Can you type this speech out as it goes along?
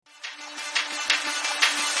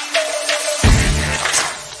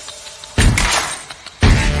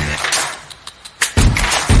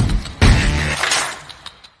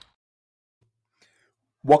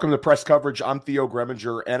Welcome to Press Coverage. I'm Theo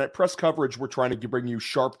Greminger, and at Press Coverage, we're trying to bring you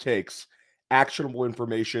sharp takes, actionable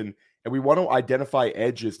information, and we want to identify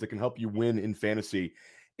edges that can help you win in fantasy.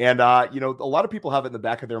 And, a lot of people have it in the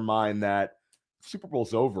back of their mind that Super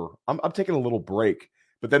Bowl's over. I'm taking a little break.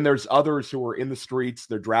 But then there's others who are in the streets.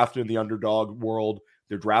 They're drafted in the underdog world.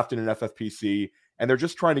 They're drafted in FFPC, and they're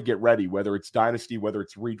just trying to get ready, whether it's dynasty, whether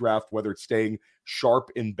it's redraft, whether it's staying sharp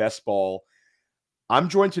in best ball. I'm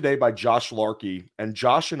joined today by Josh Larky, and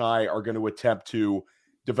Josh and I are going to attempt to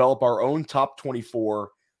develop our own top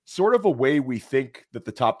 24, sort of a way we think that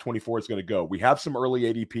the top 24 is going to go. We have some early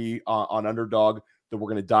ADP on Underdog that we're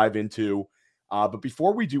going to dive into. But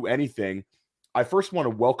before we do anything, I first want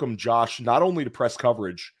to welcome Josh not only to Press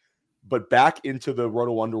Coverage, but back into the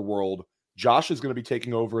Roto Underworld. Josh is going to be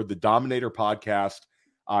taking over the Dominator podcast.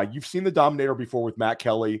 You've seen the Dominator before with Matt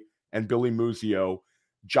Kelly and Billy Muzio.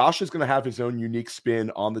 Josh is going to have his own unique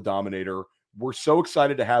spin on the Dominator. We're so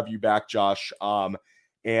excited to have you back, Josh.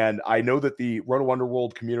 And I know that the Roto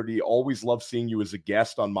Underworld community always loves seeing you as a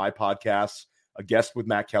guest on my podcast, a guest with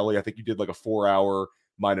Matt Kelly. I think you did like a 4-hour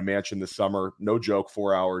Mind a Mansion this summer. No joke,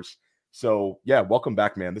 4 hours. So, yeah, welcome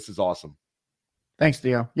back, man. This is awesome. Thanks,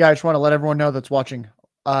 Theo. Yeah, I just want to let everyone know that's watching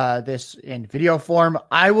this in video form.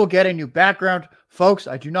 I will get a new background. Folks,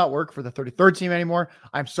 I do not work for the 33rd team anymore.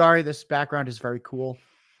 I'm sorry. This background is very cool.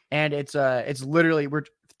 And it's literally,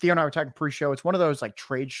 Theo and I were talking pre-show. It's one of those like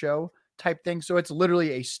trade show type things. So it's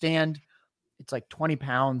literally a stand. It's like 20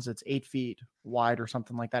 pounds. It's 8 feet wide or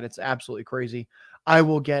something like that. It's absolutely crazy. I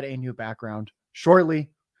will get a new background shortly.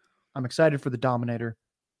 I'm excited for the Dominator.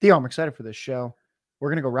 Theo, I'm excited for this show. We're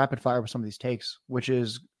going to go rapid fire with some of these takes, which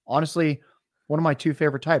is honestly one of my two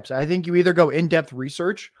favorite types. I think you either go in-depth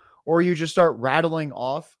research or you just start rattling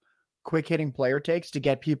off quick hitting player takes to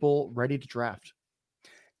get people ready to draft.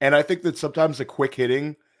 And I think that sometimes the quick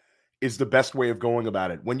hitting is the best way of going about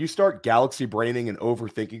it. When you start galaxy braining and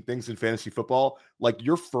overthinking things in fantasy football, like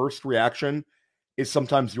your first reaction is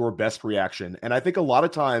sometimes your best reaction. And I think a lot of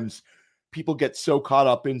times people get so caught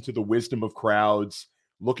up into the wisdom of crowds,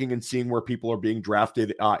 looking and seeing where people are being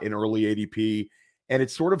drafted in early ADP. And it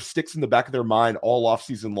sort of sticks in the back of their mind all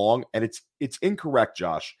offseason long. And it's incorrect,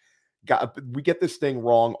 Josh. We get this thing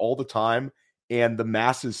wrong all the time. And the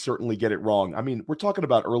masses certainly get it wrong. I mean, we're talking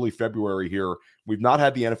about early February here. We've not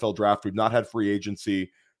had the NFL draft. We've not had free agency.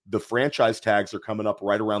 The franchise tags are coming up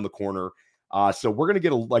right around the corner. So we're going to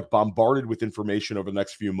get bombarded with information over the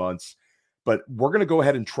next few months. But we're going to go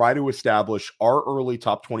ahead and try to establish our early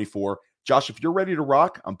top 24. Josh, if you're ready to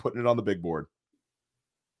rock, I'm putting it on the big board.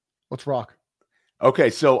 Let's rock.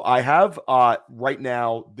 Okay, so I have right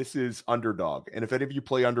now, this is Underdog. And if any of you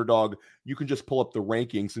play Underdog, you can just pull up the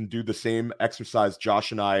rankings and do the same exercise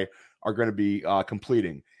Josh and I are going to be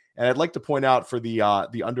completing. And I'd like to point out for the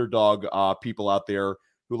Underdog people out there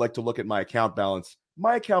who like to look at my account balance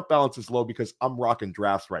is low because I'm rocking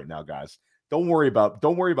drafts right now, guys. Don't worry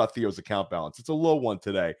about Theo's account balance. It's a low one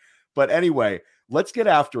today. But anyway, let's get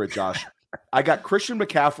after it, Josh. I got Christian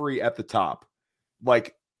McCaffrey at the top.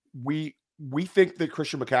 Like, we think that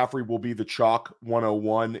Christian McCaffrey will be the chalk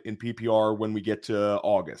 101 in PPR when we get to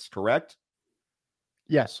August, correct?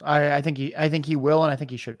 Yes, I think he will, and I think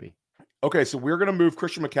he should be. Okay, so we're going to move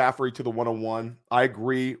Christian McCaffrey to the 101. I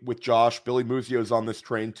agree with Josh. Billy Muzio is on this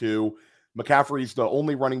train too. McCaffrey's the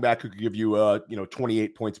only running back who could give you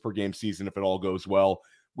 28 points per game season if it all goes well.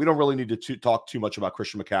 We don't really need to talk too much about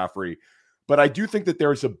Christian McCaffrey, but I do think that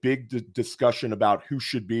there's a big discussion about who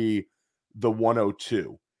should be the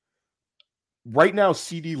 102. Right now,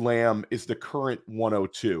 CeeDee Lamb is the current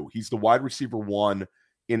 102. He's the wide receiver 1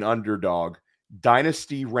 in Underdog.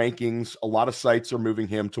 Dynasty rankings, a lot of sites are moving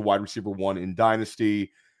him to wide receiver 1 in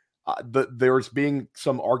Dynasty. There's being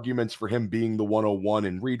some arguments for him being the 101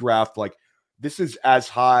 in redraft. Like, this is as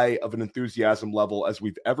high of an enthusiasm level as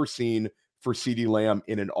we've ever seen for CeeDee Lamb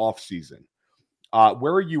in an offseason.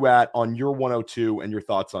 Where are you at on your 102 and your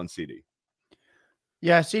thoughts on CeeDee?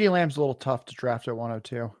 Yeah, CeeDee Lamb's a little tough to draft at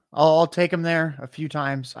 102. I'll take him there a few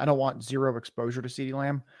times. I don't want zero exposure to CeeDee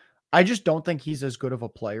Lamb. I just don't think he's as good of a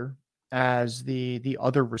player as the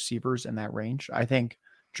other receivers in that range. I think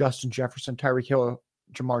Justin Jefferson, Tyreek Hill,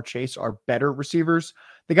 Jamar Chase are better receivers.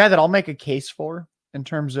 The guy that I'll make a case for in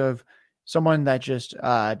terms of someone that just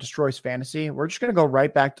destroys fantasy, we're just going to go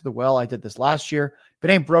right back to the well. I did this last year. If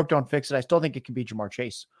it ain't broke, don't fix it. I still think it can be Jamar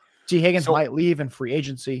Chase. T. Higgins might leave in free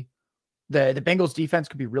agency. The Bengals defense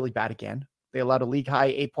could be really bad again. They allowed a league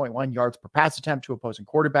high 8.1 yards per pass attempt to opposing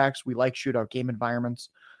quarterbacks. We like shootout game environments.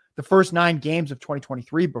 The first 9 games of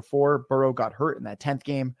 2023 before Burrow got hurt in that 10th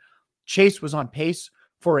game, Chase was on pace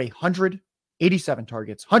for 187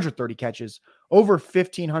 targets, 130 catches, over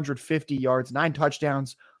 1,550 yards, 9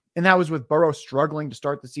 touchdowns. And that was with Burrow struggling to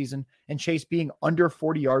start the season and Chase being under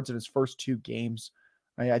 40 yards in his first 2 games.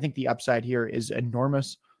 I think the upside here is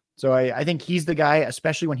enormous. So I think he's the guy,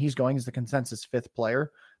 especially when he's going as the consensus 5th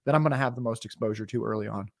player, that I'm going to have the most exposure to early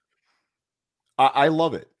on. I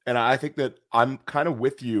love it. And I think that I'm kind of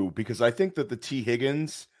with you because I think that the T.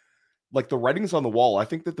 Higgins, like the writing's on the wall. I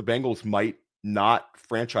think that the Bengals might not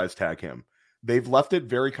franchise tag him. They've left it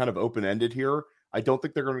very kind of open-ended here. I don't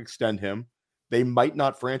think they're going to extend him. They might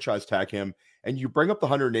not franchise tag him. And you bring up the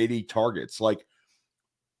 180 targets. Like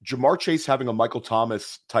Jamar Chase having a Michael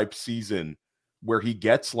Thomas type season where he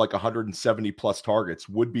gets like 170 plus targets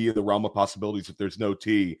would be in the realm of possibilities if there's no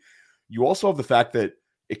T. You also have the fact that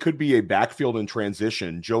it could be a backfield in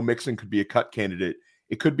transition. Joe Mixon could be a cut candidate.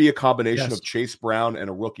 It could be a combination of Chase Brown and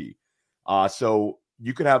a rookie. So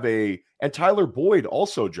you could have and Tyler Boyd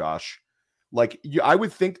also, Josh. I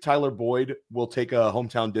would think Tyler Boyd will take a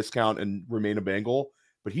hometown discount and remain a Bengal,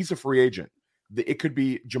 but he's a free agent. It could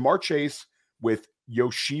be Jamar Chase with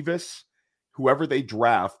Yoshivas, whoever they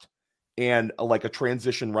draft, and a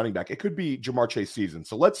transition running back. It could be Jamar Chase season.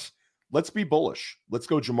 So let's be bullish. Let's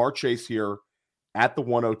go Jamar Chase here at the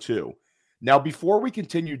 102. Now, before we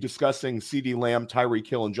continue discussing CeeDee Lamb, Tyreek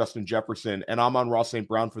Hill, and Justin Jefferson, and Amon-Ra St.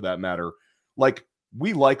 Brown for that matter,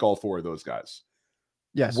 we like all 4 of those guys.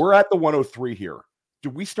 Yes. We're at the 103 here. Do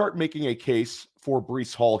we start making a case for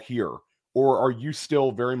Breece Hall here, or are you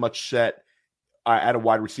still very much set at a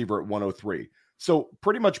wide receiver at 103? So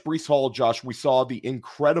pretty much Breece Hall, Josh, we saw the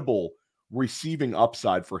incredible receiving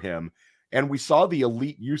upside for him, and we saw the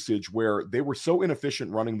elite usage where they were so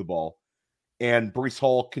inefficient running the ball, and Breece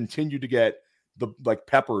Hall continued to get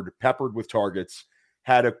peppered with targets,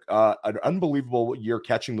 had an unbelievable year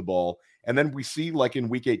catching the ball. And then we see in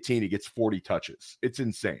week 18, he gets 40 touches. It's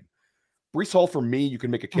insane. Breece Hall, for me, you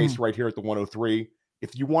can make a case right here at the 103.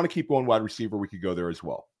 If you want to keep going wide receiver, we could go there as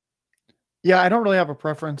well. Yeah, I don't really have a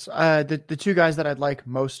preference. The 2 guys that I'd like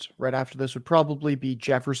most right after this would probably be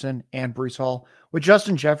Jefferson and Breece Hall. With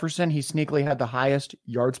Justin Jefferson, he sneakily had the highest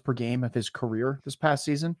yards per game of his career this past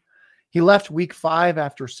season. He left week 5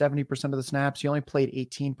 after 70% of the snaps. He only played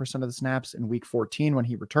 18% of the snaps in week 14 when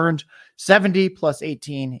he returned. 70 plus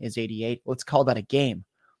 18 is 88. Let's call that a game.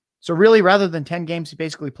 So really, rather than 10 games, he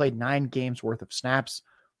basically played 9 games worth of snaps.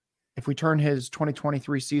 If we turn his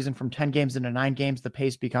 2023 season from 10 games into 9 games, the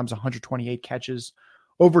pace becomes 128 catches,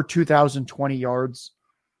 over 2,020 yards.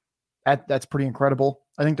 That's pretty incredible.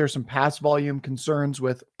 I think there's some pass volume concerns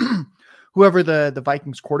with whoever the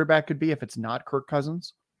Vikings quarterback could be if it's not Kirk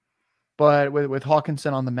Cousins. But with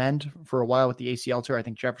Hawkinson on the mend for a while with the ACL tear, I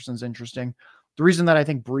think Jefferson's interesting. The reason that I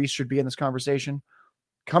think Breece should be in this conversation,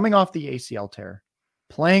 coming off the ACL tear,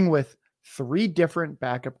 playing with 3 different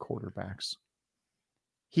backup quarterbacks.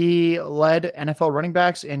 He led NFL running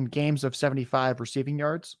backs in games of 75 receiving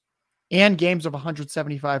yards and games of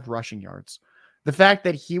 175 rushing yards. The fact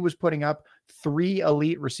that he was putting up 3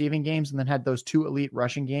 elite receiving games and then had those 2 elite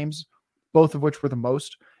rushing games, both of which were the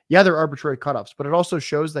most. Yeah, they're arbitrary cutoffs, but it also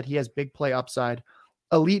shows that he has big play upside,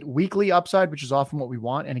 elite weekly upside, which is often what we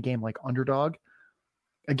want in a game like underdog.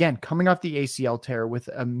 Again, coming off the ACL tear with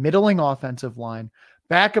a middling offensive line,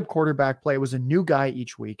 backup quarterback play, was a new guy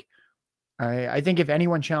each week. I think if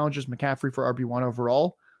anyone challenges McCaffrey for RB1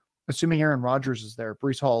 overall, assuming Aaron Rodgers is there,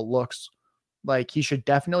 Breece Hall looks like he should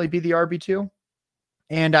definitely be the RB2.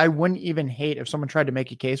 And I wouldn't even hate if someone tried to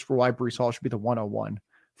make a case for why Breece Hall should be the 101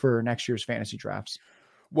 for next year's fantasy drafts.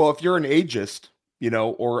 Well, if you're an ageist,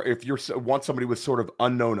 or if you want somebody with sort of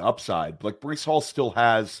unknown upside, Breece Hall still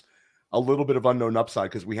has a little bit of unknown upside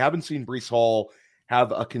because we haven't seen Breece Hall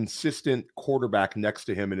have a consistent quarterback next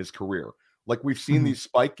to him in his career. We've seen these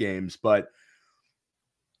spike games, but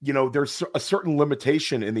there's a certain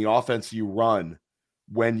limitation in the offense you run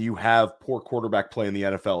when you have poor quarterback play in the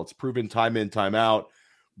NFL. It's proven time in, time out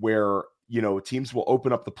where, teams will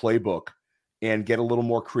open up the playbook and get a little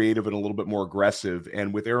more creative and a little bit more aggressive.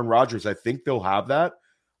 And with Aaron Rodgers, I think they'll have that.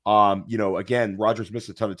 Again, Rodgers missed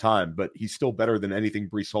a ton of time, but he's still better than anything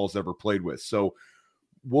Breece Hall's ever played with. So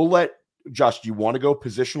we'll let Josh, do you want to go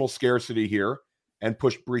positional scarcity here and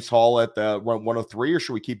push Breece Hall at the 103, or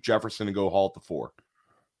should we keep Jefferson and go Hall at the 4?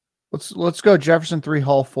 Let's go Jefferson 3,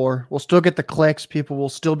 Hall 4. We'll still get the clicks. People will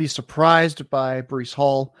still be surprised by Breece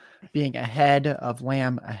Hall being ahead of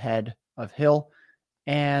Lamb, ahead of Hill.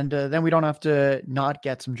 And then we don't have to not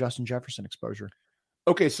get some Justin Jefferson exposure.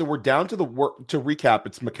 Okay, so we're down to to recap.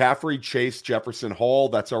 It's McCaffrey, Chase, Jefferson, Hall.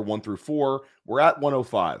 That's our 1 through 4. We're at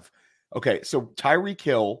 105. Okay, so Tyreek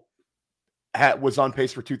Hill was on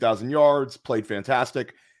pace for 2,000 yards, played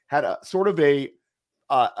fantastic, had a sort of a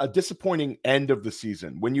a disappointing end of the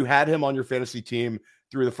season. When you had him on your fantasy team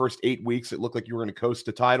through the first 8 weeks, it looked like you were going to coast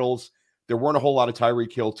to titles. There weren't a whole lot of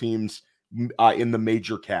Tyreek Hill teams in the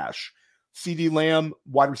major cash. CeeDee Lamb,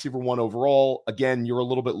 wide receiver 1 overall. Again, you're a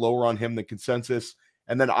little bit lower on him than consensus.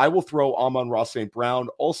 And then I will throw Amon-Ra St. Brown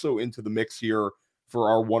also into the mix here for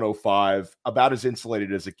our 105, about as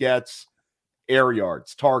insulated as it gets. Air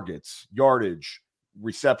yards, targets, yardage,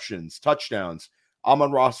 receptions, touchdowns.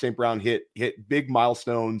 Amon-Ra St. Brown hit big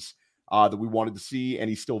milestones that we wanted to see, and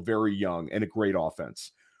he's still very young and a great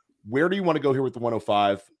offense. Where do you want to go here with the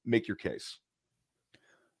 105? Make your case.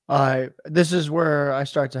 This is where I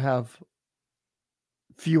start to have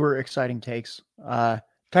fewer exciting takes.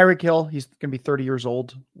 Tyreek Hill, he's going to be 30 years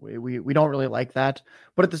old. We don't really like that.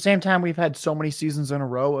 But at the same time, we've had so many seasons in a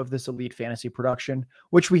row of this elite fantasy production,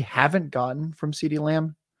 which we haven't gotten from CeeDee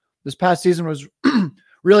Lamb. This past season was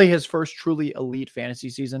really his first truly elite fantasy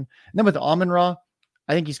season. And then with Amon-Ra,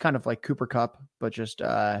 I think he's kind of like Cooper Kupp, but just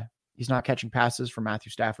he's not catching passes from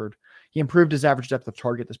Matthew Stafford. He improved his average depth of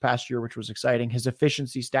target this past year, which was exciting. His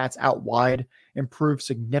efficiency stats out wide improved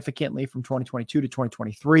significantly from 2022 to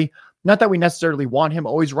 2023. Not that we necessarily want him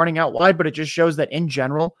always running out wide, but it just shows that in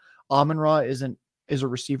general, Amon-Ra is a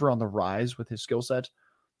receiver on the rise with his skill set.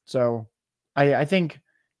 So I think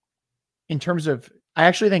in terms of, I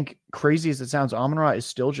actually think, crazy as it sounds, Amon-Ra is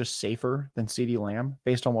still just safer than CeeDee Lamb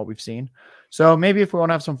based on what we've seen. So maybe if we want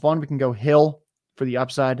to have some fun, we can go Hill for the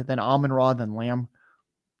upside, then Amon-Ra, then Lamb.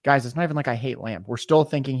 Guys, it's not even like I hate Lamb. We're still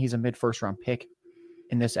thinking he's a mid-first round pick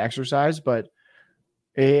in this exercise, but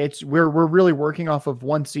we're really working off of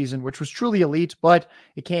one season, which was truly elite, but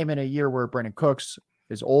it came in a year where Brandon Cooks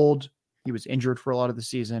is old. He was injured for a lot of the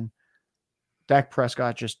season. Dak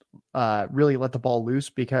Prescott just really let the ball loose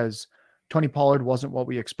because Tony Pollard wasn't what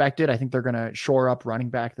we expected. I think they're going to shore up running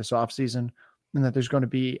back this offseason, and that there's going to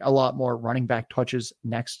be a lot more running back touches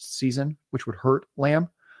next season, which would hurt Lamb.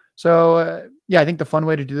 So, I think the fun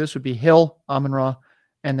way to do this would be Hill, Amon-Ra,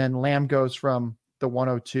 and then Lamb goes from the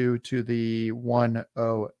 102 to the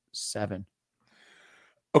 107.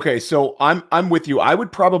 Okay, so I'm with you. I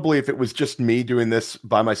would probably, if it was just me doing this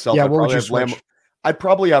by myself, I'd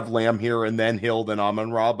probably have Lamb here and then Hill, then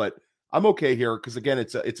Amon-Ra, but I'm okay here because again,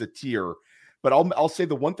 it's a tier. But I'll say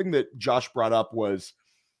the one thing that Josh brought up was,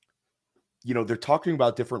 they're talking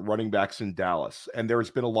about different running backs in Dallas, and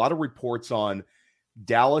there's been a lot of reports on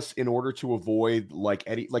Dallas in order to avoid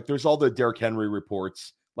there's all the Derrick Henry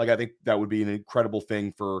reports. Like, I think that would be an incredible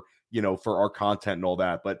thing for our content and all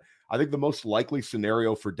that. But I think the most likely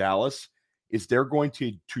scenario for Dallas is they're going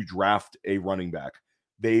to draft a running back.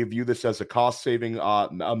 They view this as a cost saving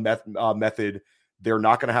method. They're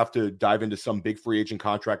not going to have to dive into some big free agent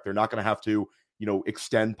contract. They're not going to have to,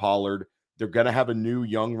 extend Pollard. They're going to have a new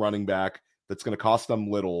young running back that's going to cost them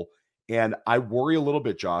little. And I worry a little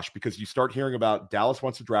bit, Josh, because you start hearing about Dallas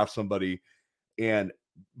wants to draft somebody, and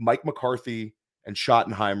Mike McCarthy and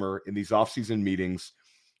Schottenheimer in these offseason meetings,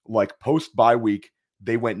 like post bye week,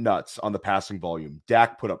 they went nuts on the passing volume.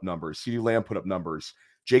 Dak put up numbers. CeeDee Lamb put up numbers.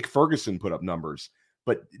 Jake Ferguson put up numbers.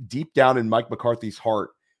 But deep down in Mike McCarthy's heart,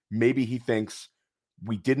 maybe he thinks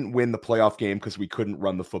we didn't win the playoff game because we couldn't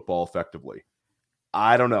run the football effectively.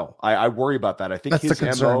 I don't know. I worry about that. I think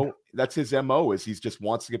that's his MO is he just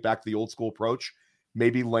wants to get back to the old school approach.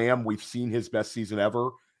 Maybe Lamb, we've seen his best season ever.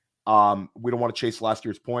 We don't want to chase last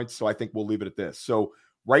year's points, so I think we'll leave it at this. So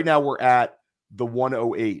right now we're at the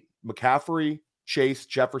 108. McCaffrey, Chase,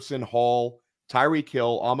 Jefferson, Hall, Tyreek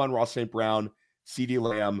Hill, Amon-Ra St. Brown, CeeDee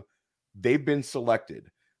Lamb, they've been selected.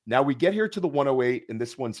 Now we get here to the 108, and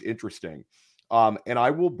this one's interesting. And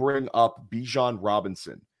I will bring up Bijan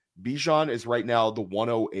Robinson. Bijan is right now the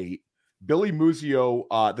 108. Billy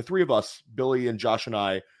Muzio, the three of us, Billy and Josh and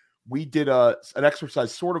I, we did an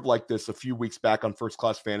exercise sort of like this a few weeks back on First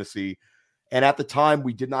Class Fantasy. And at the time,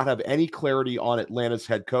 we did not have any clarity on Atlanta's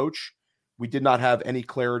head coach. We did not have any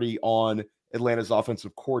clarity on Atlanta's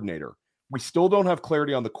offensive coordinator. We still don't have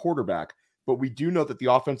clarity on the quarterback, but we do know that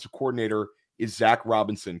the offensive coordinator is Zach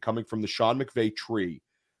Robinson, coming from the Sean McVay tree.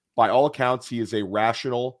 By all accounts, he is a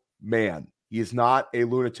rational man. He is not a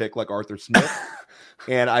lunatic like Arthur Smith.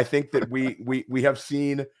 And I think that we have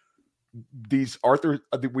seen we've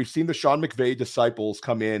seen the Sean McVay disciples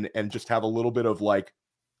come in and just have a little bit of like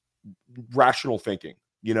rational thinking,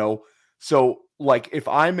 So like if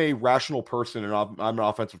I'm a rational person and I'm an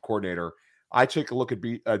offensive coordinator, I take a look at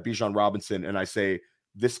Bijan Robinson and I say,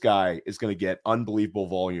 this guy is going to get unbelievable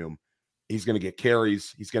volume. He's going to get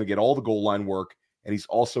carries. He's going to get all the goal line work. And he's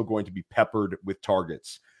also going to be peppered with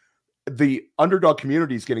targets. The underdog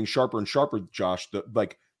community is getting sharper and sharper, Josh.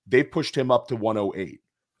 They've pushed him up to 108.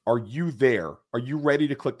 Are you there? Are you ready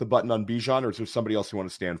to click the button on Bijan, or is there somebody else you want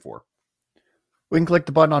to stand for? We can click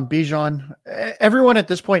the button on Bijan. Everyone at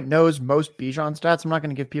this point knows most Bijan stats. I'm not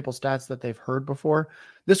going to give people stats that they've heard before.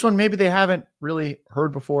 This one, maybe they haven't really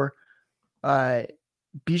heard before.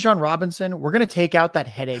 Bijan Robinson, we're going to take out that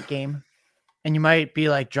headache game. And you might be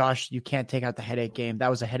like, Josh, you can't take out the headache game. That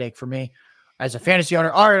was a headache for me as a fantasy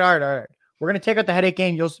owner. All right. We're going to take out the headache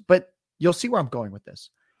game. But you'll see where I'm going with this.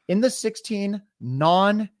 In the 16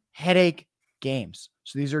 non-headache games.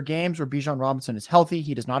 So these are games where Bijan Robinson is healthy.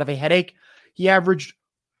 He does not have a headache. He averaged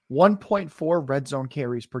 1.4 red zone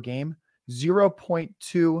carries per game,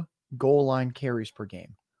 0.2 goal line carries per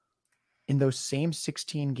game in those same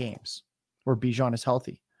 16 games where Bijan is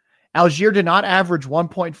healthy. Algier did not average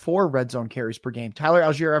 1.4 red zone carries per game. Tyler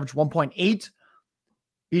Algier averaged 1.8.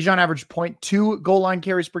 Bijan averaged 0.2 goal line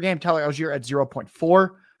carries per game. Tyler Algier at 0.4.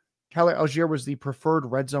 Tyler Algier was the preferred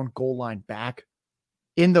red zone goal line back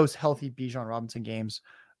in those healthy Bijan Robinson games.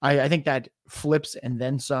 I think that flips and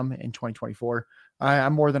then some in 2024.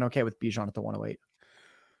 I'm more than okay with Bijan at the 108.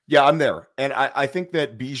 Yeah, I'm there. And I think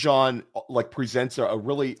that Bijan presents a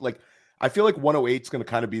really I feel like 108 is going to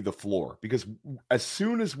kind of be the floor, because as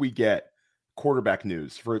soon as we get quarterback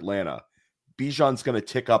news for Atlanta, Bijan's going to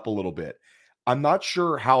tick up a little bit. I'm not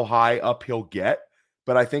sure how high up he'll get,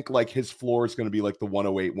 but I think his floor is going to be the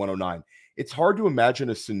 108, 109. It's hard to imagine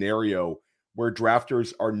a scenario where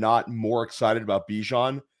drafters are not more excited about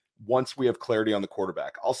Bijan once we have clarity on the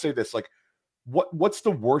quarterback. I'll say this, what's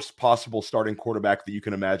the worst possible starting quarterback that you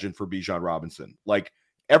can imagine for Bijan Robinson?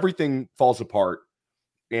 Everything falls apart,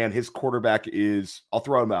 and his quarterback is, I'll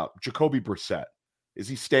throw him out, Jacoby Brissett. Does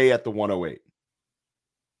he stay at the 108?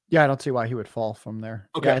 Yeah, I don't see why he would fall from there.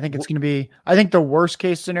 Okay. Yeah, I think it's going to be, the worst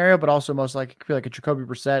case scenario, but also most likely could be like a Jacoby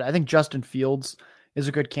Brissett. I think Justin Fields is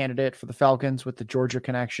a good candidate for the Falcons with the Georgia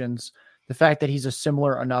connections. The fact that he's a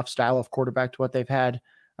similar enough style of quarterback to what they've had.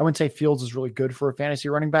 I wouldn't say Fields is really good for a fantasy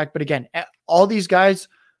running back, but again, all these guys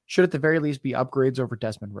should at the very least be upgrades over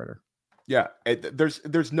Desmond Ridder. Yeah,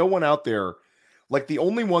 there's no one out there. The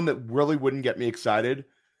only one that really wouldn't get me excited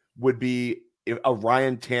would be a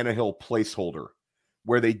Ryan Tannehill placeholder,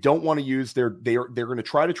 where they don't want to use they're going to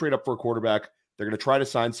try to trade up for a quarterback. They're going to try to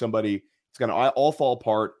sign somebody. It's going to all fall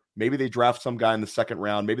apart. Maybe they draft some guy in the second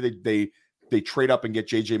round. Maybe they trade up and get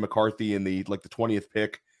JJ McCarthy in the 20th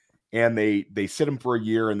pick, and they sit him for a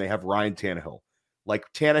year and they have Ryan Tannehill.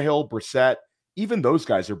 Tannehill, Brissett, even those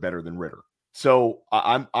guys are better than Ridder. So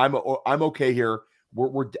I'm okay here.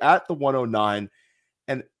 We're at the 109.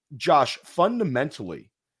 And Josh,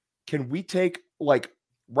 fundamentally, can we take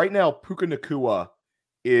right now? Puka Nacua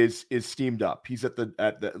is steamed up. He's at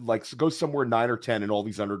the goes somewhere 9 or 10 in all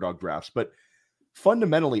these underdog drafts. But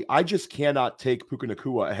fundamentally, I just cannot take Puka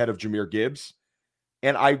Nacua ahead of Jahmyr Gibbs,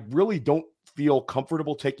 and I really don't feel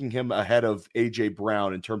comfortable taking him ahead of AJ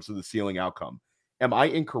Brown in terms of the ceiling outcome. Am I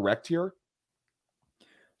incorrect here?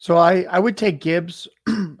 So I would take Gibbs.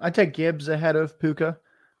 I take Gibbs ahead of Puka.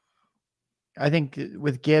 I think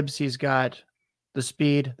with Gibbs, he's got the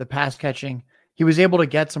speed, the pass catching. He was able to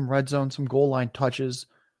get some red zone, some goal line touches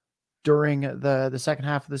during the second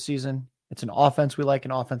half of the season. It's an offense we like,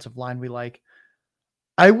 an offensive line we like.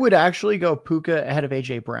 I would actually go Puka ahead of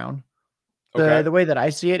AJ Brown. The way that I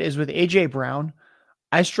see it is with AJ Brown,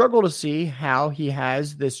 I struggle to see how he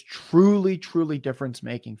has this truly, truly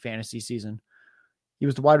difference-making fantasy season. He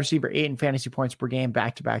was the wide receiver 8 in fantasy points per game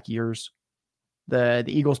back-to-back years. The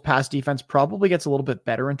Eagles' pass defense probably gets a little bit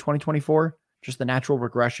better in 2024. Just the natural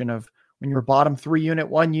regression of when you're bottom 3 unit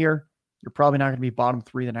one year, you're probably not going to be bottom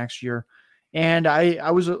 3 the next year. And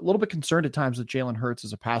I was a little bit concerned at times with Jalen Hurts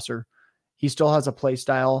as a passer. He still has a play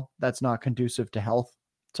style that's not conducive to health.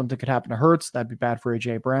 Something could happen to Hurts. That'd be bad for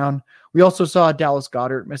AJ Brown. We also saw Dallas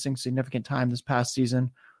Goedert missing significant time this past season,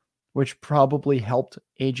 which probably helped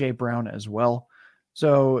AJ Brown as well.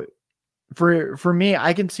 So for me,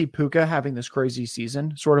 I can see Puka having this crazy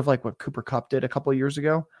season, sort of like what Cooper Kupp did a couple of years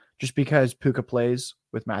ago, just because Puka plays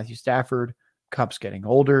with Matthew Stafford. Kupp's getting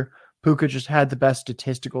older. Puka just had the best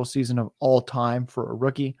statistical season of all time for a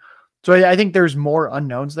rookie. So I think there's more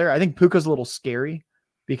unknowns there. I think Puka's a little scary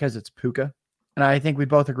because it's Puka. And I think we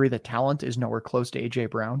both agree that talent is nowhere close to AJ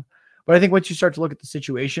Brown. But I think once you start to look at the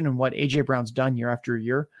situation and what AJ Brown's done year after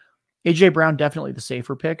year, AJ Brown definitely the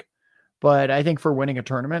safer pick. But I think for winning a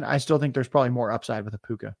tournament, I still think there's probably more upside with a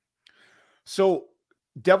Puka. So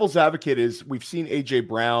devil's advocate is we've seen AJ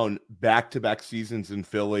Brown back-to-back seasons in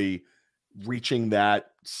Philly reaching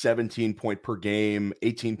that 17 point per game,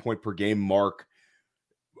 18 point per game mark,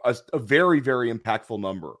 a very, very impactful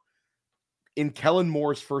number. In Kellen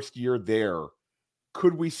Moore's first year there,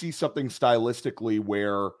 could we see something stylistically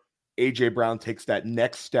where AJ Brown takes that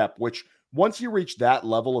next step, which once you reach that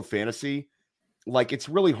level of fantasy, like it's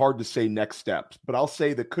really hard to say next steps, but I'll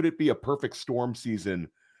say that could it be a perfect storm season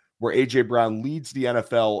where AJ Brown leads the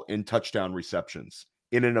NFL in touchdown receptions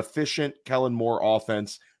in an efficient Kellen Moore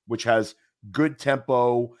offense, which has good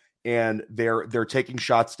tempo and they're taking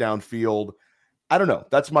shots downfield. I don't know.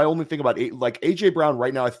 That's my only thing about like AJ Brown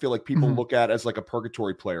right now. I feel like people look at as like a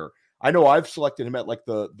purgatory player. I know I've selected him at like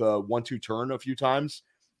the 1-2 turn a few times,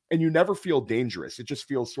 and you never feel dangerous. It just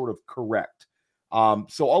feels sort of correct.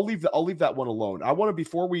 So I'll leave that one alone. I want to,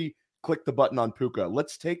 before we click the button on Puka,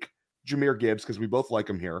 let's take Jahmyr Gibbs because we both like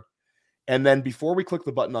him here. And then before we click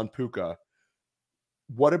the button on Puka,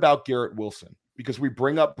 what about Garrett Wilson? Because we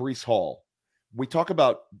bring up Breece Hall. We talk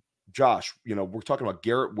about Josh, we're talking about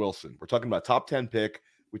Garrett Wilson. We're talking about top 10 pick.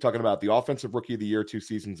 We're talking about the offensive rookie of the year 2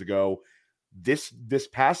 seasons ago. This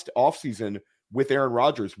past offseason with Aaron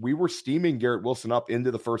Rodgers, we were steaming Garrett Wilson up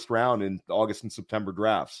into the first round in August and September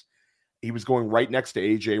drafts. He was going right next to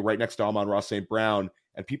AJ, right next to Amon-Ra St. Brown,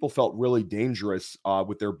 and people felt really dangerous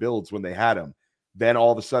with their builds when they had him. Then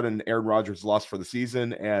all of a sudden, Aaron Rodgers lost for the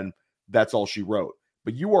season, and that's all she wrote.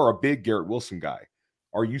 But you are a big Garrett Wilson guy.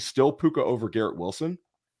 Are you still Puka over Garrett Wilson?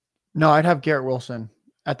 No, I'd have Garrett Wilson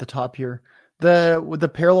at the top here.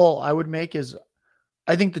 The parallel I would make is,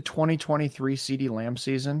 I think the 2023 CeeDee Lamb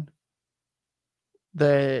season,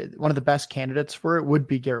 one of the best candidates for it would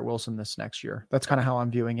be Garrett Wilson this next year. That's kind of how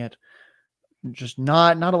I'm viewing it. Just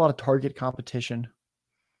not a lot of target competition.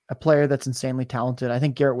 A player that's insanely talented. I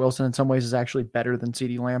think Garrett Wilson in some ways is actually better than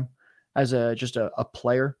CeeDee Lamb as a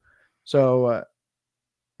player. So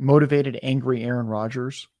motivated, angry Aaron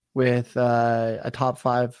Rodgers with a top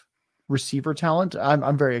 5 receiver talent.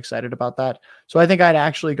 I'm very excited about that. So I think I'd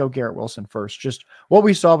actually go Garrett Wilson first. Just what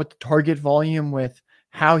we saw with the target volume, with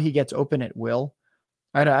how he gets open at will.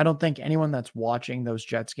 I don't think anyone that's watching those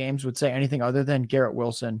Jets games would say anything other than Garrett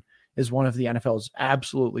Wilson is one of the NFL's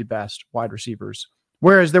absolutely best wide receivers.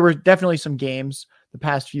 Whereas there were definitely some games the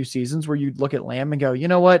past few seasons where you'd look at Lamb and go, you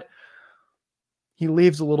know what? He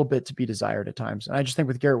leaves a little bit to be desired at times. And I just think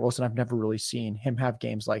with Garrett Wilson, I've never really seen him have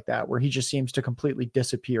games like that where he just seems to completely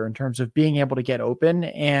disappear in terms of being able to get open.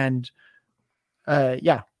 And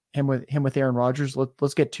him with Aaron Rodgers,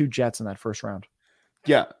 let's get 2 Jets in that first round.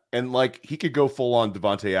 Yeah. And like he could go full on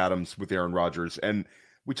Devontae Adams with Aaron Rodgers. And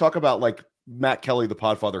we talk about like Matt Kelly, the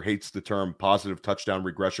Podfather, hates the term positive touchdown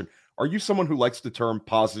regression. Are you someone who likes the term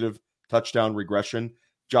positive touchdown regression,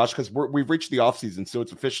 Josh? Because we've reached the offseason, so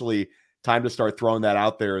it's officially time to start throwing that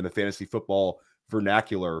out there in the fantasy football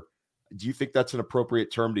vernacular. Do you think that's an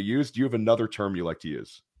appropriate term to use? Do you have another term you like to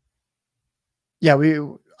use? Yeah,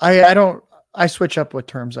 I switch up what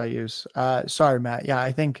terms I use. Sorry, Matt. Yeah,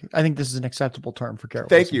 I think this is an acceptable term for Garrett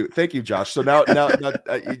Wilson. Thank you, Josh. So now,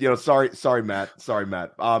 sorry,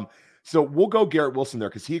 Matt. So we'll go Garrett Wilson there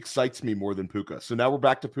because he excites me more than Puka. So now we're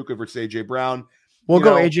back to Puka versus AJ Brown. We'll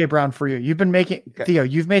go AJ Brown for you. You've been making Theo.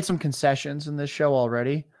 You've made some concessions in this show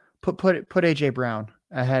already. Put AJ Brown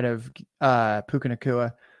ahead of Puka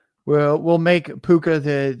Nacua. We'll make Puka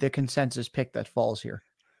the consensus pick that falls here.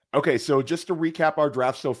 Okay, so just to recap our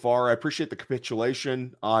draft so far, I appreciate the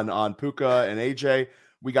capitulation on Puka and AJ.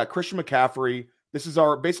 We got Christian McCaffrey. This is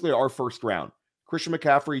basically our first round. Christian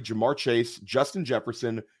McCaffrey, Jamar Chase, Justin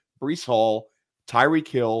Jefferson, Breece Hall, Tyreek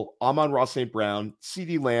Hill, Amon-Ra St. Brown,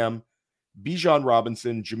 CeeDee Lamb, Bijan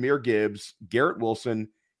Robinson, Jahmyr Gibbs, Garrett Wilson,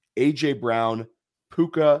 AJ Brown,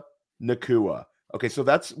 Puka Nacua. Okay, so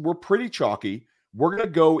we're pretty chalky. We're going to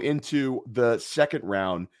go into the second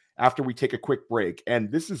round after we take a quick break.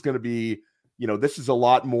 And this is going to be, this is a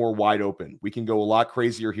lot more wide open. We can go a lot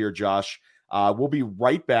crazier here, Josh. We'll be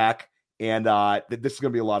right back. And this is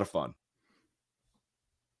going to be a lot of fun.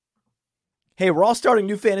 Hey, we're all starting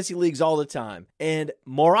new fantasy leagues all the time. And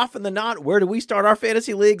more often than not, where do we start our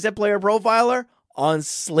fantasy leagues at Player Profiler? On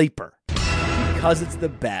Sleeper. Because it's the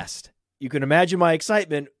best. You can imagine my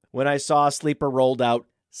excitement when I saw Sleeper rolled out.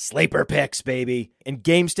 Sleeper picks, baby. And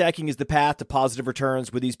game stacking is the path to positive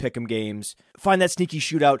returns with these pick'em games. Find that sneaky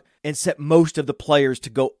shootout and set most of the players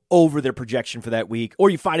to go over their projection for that week.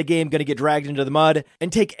 Or you find a game going to get dragged into the mud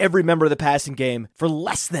and take every member of the passing game for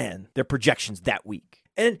less than their projections that week.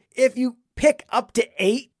 And if you pick up to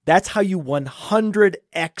 8, that's how you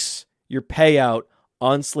 100x your payout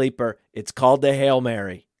on Sleeper. It's called the Hail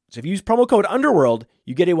Mary. So if you use promo code Underworld,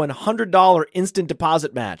 you get a $100 instant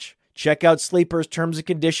deposit match. Check out Sleeper's terms and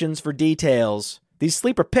conditions for details. These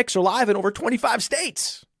Sleeper picks are live in over 25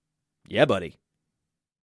 states. Yeah, buddy.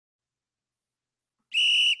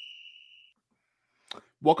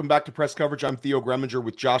 Welcome back to Press Coverage. I'm Theo Greminger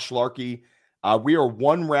with Josh Larky. We are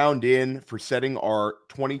one round in for setting our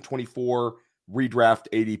 2024 redraft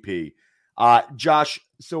ADP. Josh,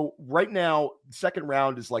 so right now, second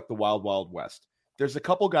round is like the wild, wild west. There's a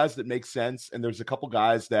couple guys that make sense, and there's a couple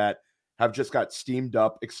guys that have just got steamed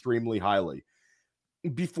up extremely highly.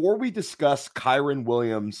 Before we discuss Kyron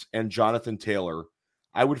Williams and Jonathan Taylor,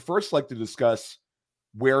 I would first like to discuss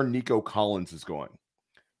where Nico Collins is going.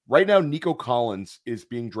 Right now, Nico Collins is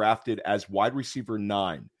being drafted as wide receiver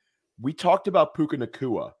 9. We talked about Puka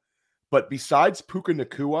Nacua, but besides Puka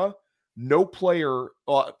Nacua, no player,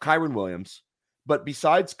 Kyron Williams, but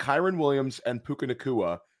besides Kyron Williams and Puka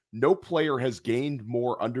Nacua, no player has gained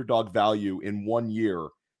more underdog value in 1 year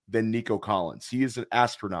than Nico Collins. He is an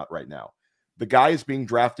astronaut right now. The guy is being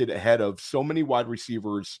drafted ahead of so many wide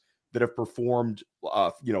receivers that have performed,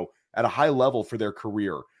 at a high level for their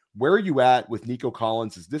career. Where are you at with Nico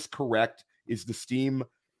Collins? Is this correct? Is the steam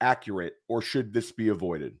accurate, or should this be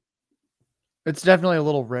avoided? It's definitely a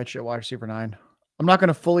little rich at wide receiver 9. I'm not going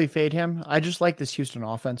to fully fade him. I just like this Houston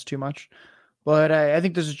offense too much. But I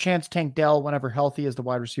think there's a chance Tank Dell, whenever healthy, is the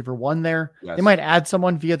wide receiver 1 there. Yes. They might add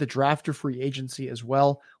someone via the draft or free agency as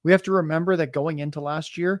well. We have to remember that going into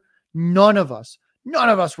last year, none of us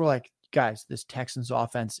were like, guys, this Texans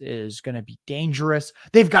offense is going to be dangerous.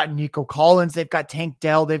 They've got Nico Collins. They've got Tank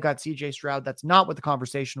Dell. They've got CJ Stroud. That's not what the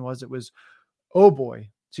conversation was. It was, oh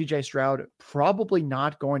boy, CJ Stroud probably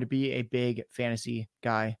not going to be a big fantasy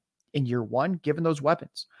guy in year 1, given those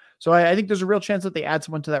weapons. So I think there's a real chance that they add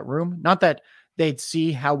someone to that room. Not that they'd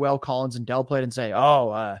see how well Collins and Dell played and say,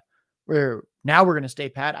 we're going to stay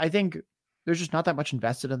pat. I think there's just not that much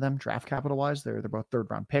invested in them draft capital wise. They're both third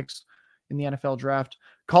round picks in the NFL draft.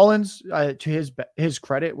 Collins, to his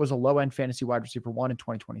credit, was a low end fantasy wide receiver 1 in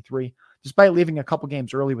 2023, despite leaving a couple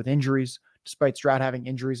games early with injuries, despite Stroud having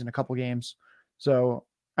injuries in a couple games. So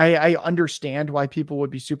I understand why people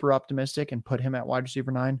would be super optimistic and put him at wide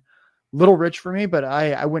receiver 9. Little rich for me, but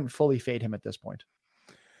I wouldn't fully fade him at this point.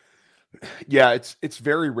 Yeah, it's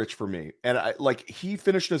very rich for me. And he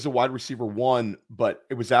finished as a wide receiver 1, but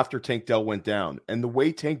it was after Tank Dell went down. And the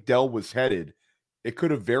way Tank Dell was headed, it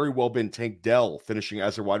could have very well been Tank Dell finishing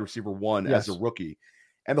as a wide receiver 1 as a rookie.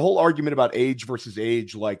 And the whole argument about age versus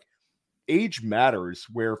age, age matters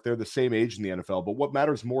where if they're the same age in the NFL, but what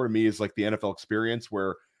matters more to me is the NFL experience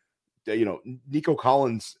where, Nico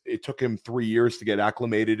Collins, it took him 3 years to get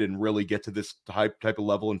acclimated and really get to this type of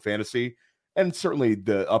level in fantasy. And certainly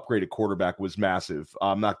the upgraded quarterback was massive.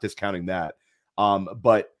 I'm not discounting that.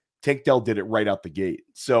 But Tank Dell did it right out the gate.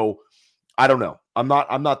 So I don't know. I'm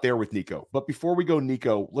not there with Nico. But before we go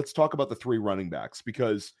Nico, let's talk about the 3 running backs,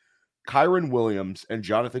 because Kyron Williams and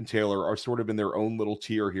Jonathan Taylor are sort of in their own little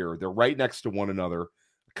tier here. They're right next to one another.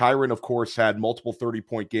 Kyron, of course, had multiple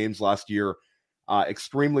 30-point games last year.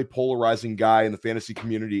 Extremely polarizing guy in the fantasy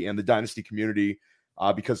community and the dynasty community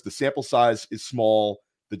because the sample size is small.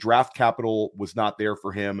 The draft capital was not there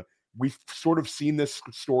for him. We've sort of seen this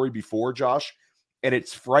story before, Josh, and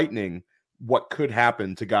it's frightening what could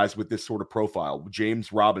happen to guys with this sort of profile.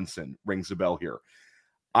 James Robinson rings a bell here.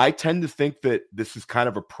 I tend to think that this is kind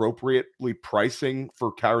of appropriately pricing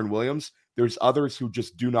for Kyron Williams. There's others who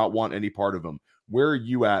just do not want any part of him. Where are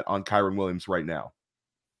you at on Kyron Williams right now?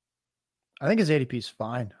 I think his ADP is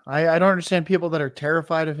fine. I don't understand people that are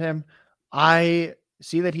terrified of him. I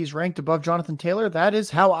see that he's ranked above Jonathan Taylor. That is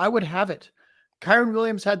how I would have it. Kyron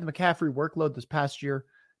Williams had the McCaffrey workload this past year.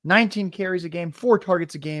 19 carries a game, 4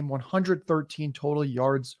 targets a game, 113 total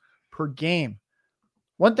yards per game.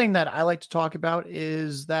 One thing that I like to talk about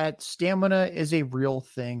is that stamina is a real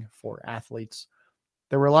thing for athletes.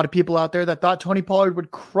 There were a lot of people out there that thought Tony Pollard would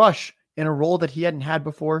crush in a role that he hadn't had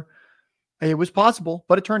before. It was possible,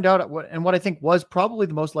 but it turned out, what I think was probably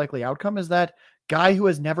the most likely outcome, is that guy who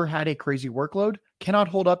has never had a crazy workload cannot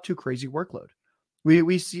hold up to crazy workload.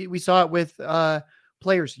 We saw it with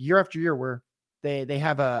players year after year where they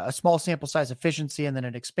have a small sample size efficiency and then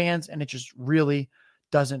it expands and it just really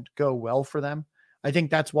doesn't go well for them. I think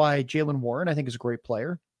that's why Jaylen Warren, I think, is a great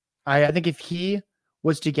player. I think if he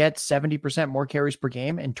was to get 70% more carries per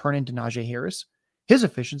game and turn into Najee Harris, his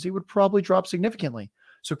efficiency would probably drop significantly.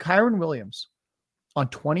 So Kyron Williams on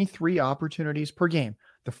 23 opportunities per game,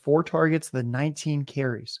 the 4 targets, the 19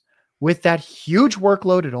 carries, with that huge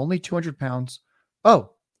workload at only 200 pounds.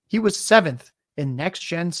 Oh, he was 7th in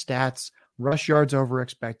next-gen stats, rush yards over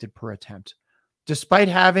expected per attempt. Despite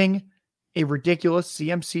having a ridiculous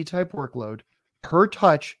CMC-type workload, per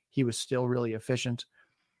touch, he was still really efficient.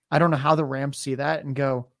 I don't know how the Rams see that and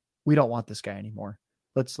go, we don't want this guy anymore.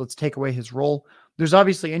 Let's take away his role. There's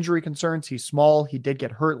obviously injury concerns. He's small. He did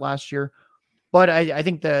get hurt last year. But I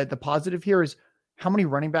think the positive here is how many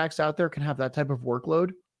running backs out there can have that type of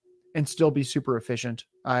workload and still be super efficient.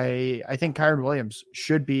 I think Kyron Williams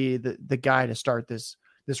should be the guy to start this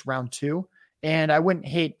round 2. And I wouldn't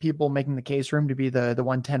hate people making the case for him to be the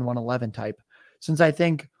 110, 111 type, since I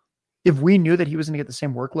think if we knew that he was going to get the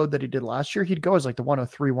same workload that he did last year, he'd go as like the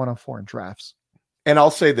 103, 104 in drafts. And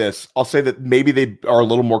I'll say this. I'll say that maybe they are a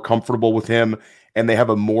little more comfortable with him and they have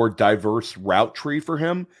a more diverse route tree for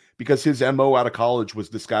him because his MO out of college was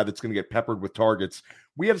this guy that's going to get peppered with targets.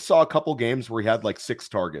 We have saw a couple games where he had like 6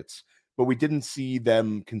 targets, but we didn't see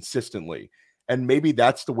them consistently. And maybe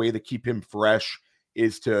that's the way to keep him fresh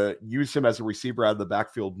is to use him as a receiver out of the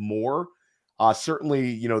backfield more.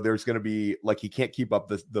 Certainly, there's going to be like he can't keep up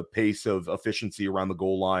the pace of efficiency around the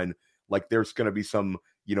goal line. Like there's going to be some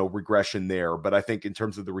regression there. But I think in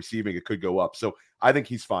terms of the receiving, it could go up. So I think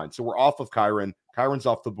he's fine. So we're off of Kyron. Kyron's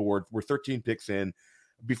off the board. We're 13 picks in.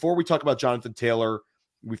 Before we talk about Jonathan Taylor,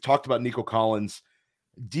 we've talked about Nico Collins.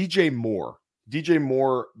 DJ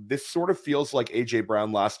Moore, this sort of feels like A.J.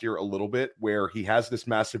 Brown last year a little bit, where he has this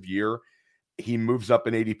massive year. He moves up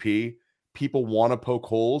in ADP. People want to poke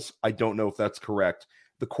holes. I don't know if that's correct.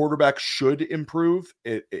 The quarterback should improve.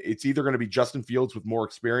 It's either going to be Justin Fields with more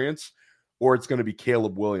experience or it's going to be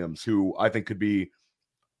Caleb Williams, who I think could be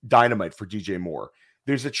dynamite for DJ Moore.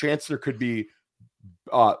 There's a chance there could be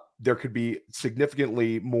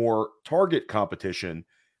significantly more target competition.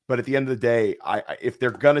 But at the end of the day, if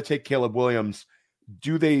they're going to take Caleb Williams,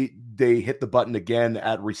 do they hit the button again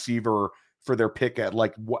at receiver for their pick at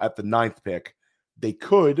the 9th pick? They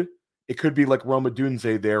could. It could be like Roma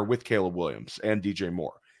Dunze there with Caleb Williams and DJ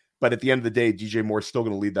Moore. But at the end of the day, DJ Moore is still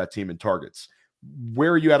going to lead that team in targets.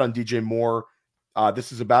 Where are you at on DJ Moore?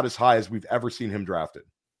 This is about as high as we've ever seen him drafted.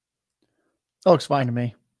 That looks fine to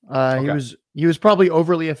me. Okay. He was probably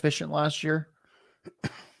overly efficient last year.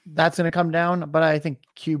 That's going to come down, but I think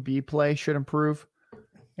QB play should improve.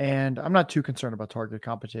 And I'm not too concerned about target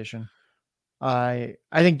competition. I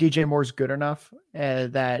think DJ Moore is good enough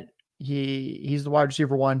that he's the wide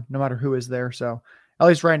receiver 1, no matter who is there. So at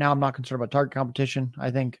least right now, I'm not concerned about target competition. I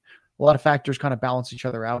think a lot of factors kind of balance each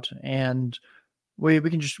other out, and we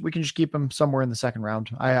can just keep him somewhere in the 2nd round.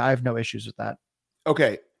 I have no issues with that.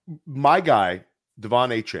 Okay, my guy Devon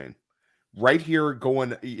Achane, right here,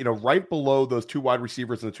 going right below those 2 wide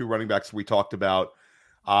receivers and the 2 running backs we talked about.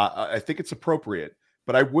 I think it's appropriate,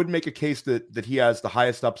 but I would make a case that he has the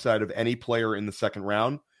highest upside of any player in the 2nd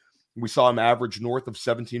round. We saw him average north of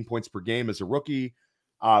 17 points per game as a rookie.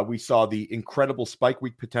 We saw the incredible spike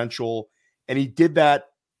week potential, and he did that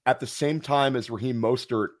at the same time as Raheem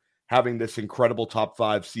Mostert having this incredible top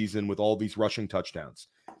 5 season with all these rushing touchdowns.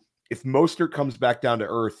 If Mostert comes back down to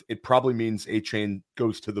earth, it probably means Achane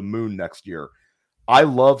goes to the moon next year. I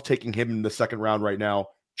love taking him in the 2nd round right now.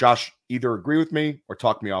 Josh, either agree with me or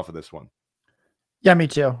talk me off of this one. Yeah, me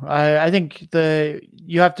too. I think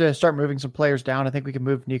you have to start moving some players down. I think we can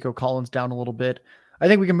move Nico Collins down a little bit. I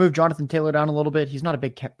think we can move Jonathan Taylor down a little bit. He's not a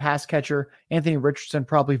big pass catcher. Anthony Richardson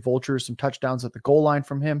probably vultures some touchdowns at the goal line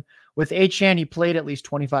from him. With Achane, he played at least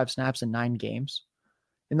 25 snaps in 9 games.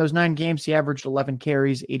 In those 9 games, he averaged 11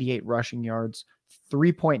 carries, 88 rushing yards,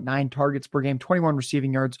 3.9 targets per game, 21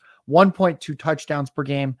 receiving yards, 1.2 touchdowns per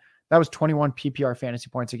game. That was 21 PPR fantasy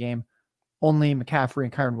points a game. Only McCaffrey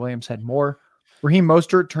and Kyron Williams had more. Raheem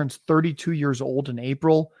Mostert turns 32 years old in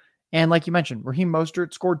April. And like you mentioned, Raheem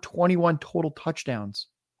Mostert scored 21 total touchdowns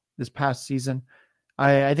this past season.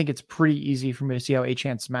 I think it's pretty easy for me to see how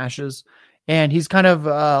Achane smashes. And he's kind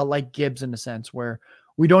of like Gibbs in a sense where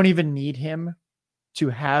we don't even need him to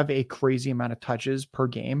have a crazy amount of touches per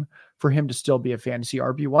game for him to still be a fantasy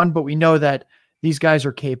RB1. But we know that these guys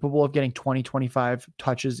are capable of getting 20, 25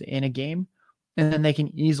 touches in a game. And then they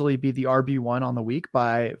can easily be the RB1 on the week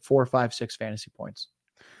by 4, 5, 6 fantasy points.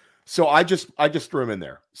 So I just threw him in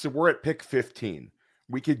there. So we're at pick 15.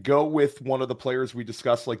 We could go with one of the players we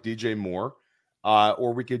discussed, like DJ Moore,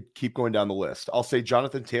 or we could keep going down the list. I'll say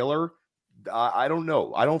Jonathan Taylor. I don't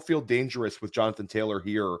know. I don't feel dangerous with Jonathan Taylor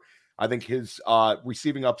here. I think his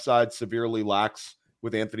receiving upside severely lacks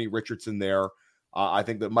with Anthony Richardson there. I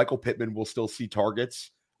think that Michael Pittman will still see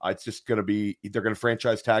targets. It's just going to be, they're going to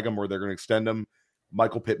franchise tag him or they're going to extend him.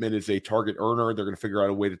 Michael Pittman is a target earner. They're going to figure out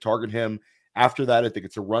a way to target him. After that, I think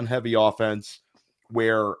it's a run-heavy offense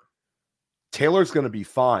where Taylor's going to be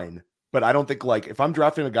fine, but I don't think, like, if I'm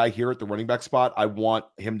drafting a guy here at the running back spot, I want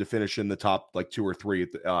him to finish in the top, like, 2 or 3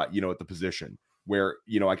 at the, at the position where,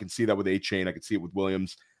 I can see that with Achane. I can see it with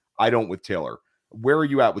Williams. I don't with Taylor. Where are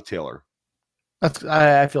you at with Taylor?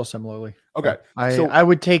 I feel similarly. Okay. I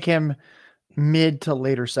would take him mid to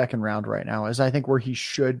later 2nd round right now, as I think where he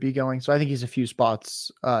should be going. So I think he's a few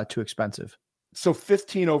spots too expensive. So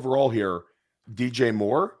 15 overall here. DJ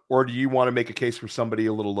Moore, or do you want to make a case for somebody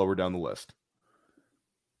a little lower down the list?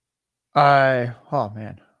 Oh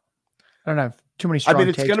man, I don't have too many strong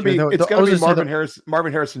it's takes going to be here. it's going to be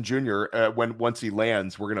Marvin Harrison Jr. Once he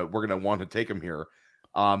lands, we're gonna want to take him here.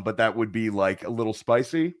 But that would be like a little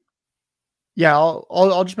spicy. Yeah,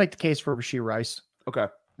 I'll just make the case for Rashee Rice. Okay.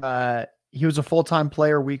 He was a full-time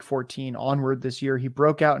player week 14 onward this year. He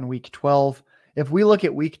broke out in week 12. If we look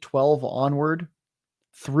at week 12 onward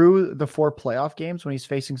through the 4 playoff games when he's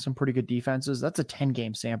facing some pretty good defenses, that's a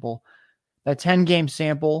 10-game sample. That 10-game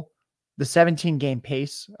sample, the 17-game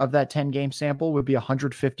pace of that 10-game sample would be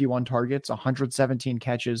 151 targets, 117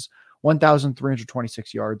 catches,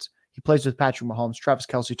 1,326 yards. He plays with Patrick Mahomes. Travis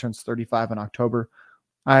Kelce turns 35 in October.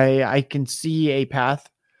 I can see a path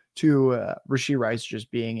to Rashee Rice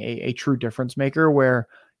just being a true difference maker where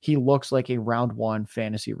he looks like a round 1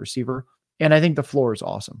 fantasy receiver. And I think the floor is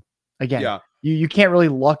awesome. Again, you can't really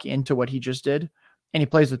luck into what he just did. And he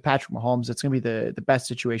plays with Patrick Mahomes. It's going to be the best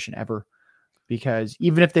situation ever, because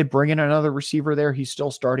even if they bring in another receiver there, he's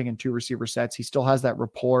still starting in 2 receiver sets. He still has that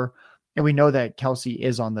rapport. And we know that Kelce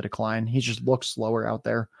is on the decline. He just looks slower out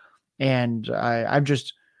there. And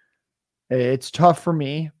it's tough for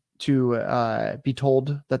me to be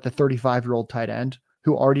told that the 35-year-old tight end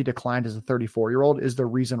who already declined as a 34-year-old is the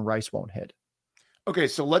reason Rice won't hit. Okay,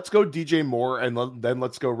 so let's go DJ Moore and then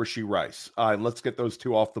let's go Rashee Rice. And let's get those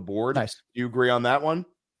 2 off the board. Nice. Do you agree on that one?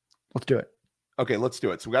 Let's do it. Okay, let's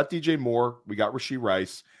do it. So we got DJ Moore, we got Rashee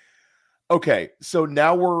Rice. Okay, so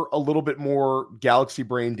now we're a little bit more galaxy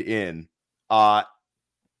brained in.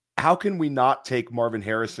 How can we not take Marvin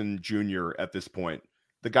Harrison Jr. at this point?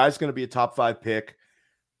 The guy's going to be a top 5 pick.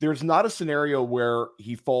 There's not a scenario where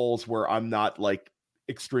he falls where I'm not like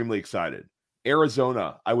extremely excited.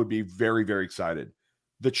 Arizona, I would be very, very excited.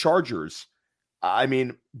 The Chargers, I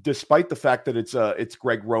mean, despite the fact that it's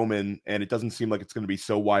Greg Roman and it doesn't seem like it's going to be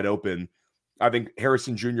so wide open, I think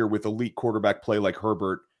Harrison Jr. with elite quarterback play like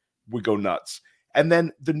Herbert would go nuts. And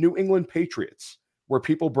then the New England Patriots, where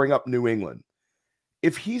people bring up New England.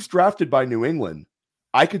 If he's drafted by New England,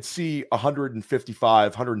 I could see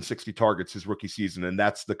 155, 160 targets his rookie season, and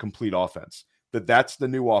that's the complete offense. That's the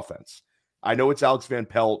new offense. I know it's Alex Van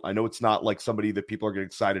Pelt. I know it's not like somebody that people are getting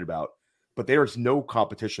excited about, but there's no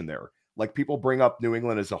competition there. Like, people bring up New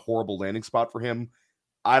England as a horrible landing spot for him.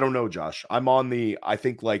 I don't know, Josh. I'm on the, I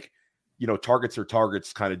think, like, targets are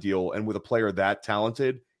targets kind of deal. And with a player that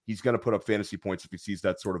talented, he's going to put up fantasy points if he sees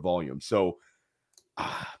that sort of volume. So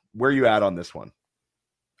where are you at on this one?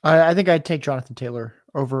 I think I'd take Jonathan Taylor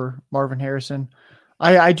over Marvin Harrison.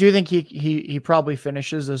 I do think he probably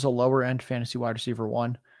finishes as a lower end fantasy wide receiver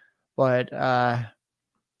 1, but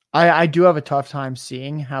I do have a tough time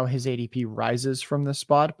seeing how his ADP rises from this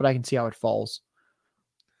spot, but I can see how it falls.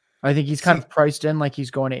 I think he's kind of priced in like he's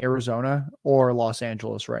going to Arizona or Los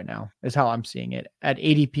Angeles right now, is how I'm seeing it, at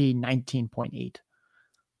ADP 19.8.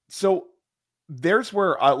 So there's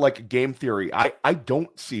where I like game theory. I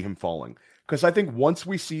don't see him falling. Because I think once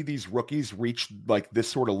we see these rookies reach like this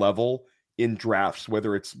sort of level in drafts,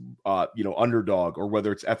 whether it's underdog or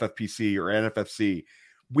whether it's FFPC or NFFC,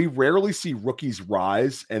 we rarely see rookies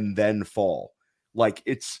rise and then fall. Like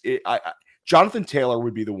Jonathan Taylor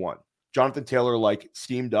would be the one. Jonathan Taylor like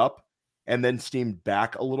steamed up and then steamed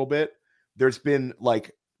back a little bit. There's been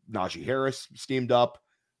like Najee Harris steamed up,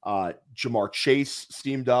 Jamar Chase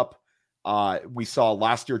steamed up. We saw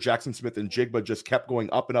last year Jackson Smith and Jigba just kept going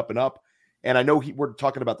up and up and up. And I know we're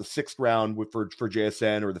talking about the 6th round for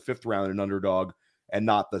JSN or the 5th round in underdog and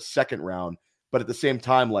not the 2nd round. But at the same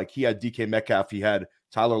time, like, he had DK Metcalf, he had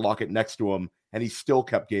Tyler Lockett next to him, and he still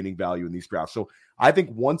kept gaining value in these drafts. So I think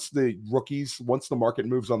once the market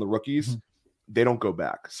moves on the rookies, they don't go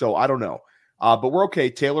back. So I don't know. But we're okay.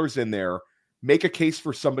 Taylor's in there. Make a case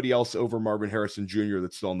for somebody else over Marvin Harrison Jr.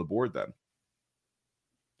 that's still on the board then.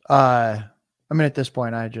 I mean, at this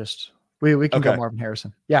point, we can go Marvin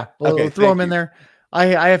Harrison. Yeah, we'll throw him in there. I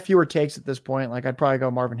have fewer takes at this point. Like, I'd probably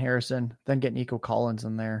go Marvin Harrison, then get Nico Collins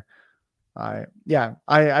in there. I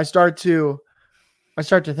start to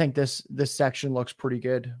think this section looks pretty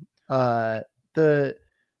good. I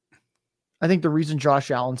think the reason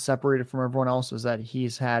Josh Allen's separated from everyone else is that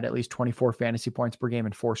he's had at least 24 fantasy points per game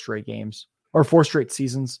in 4 straight games or 4 straight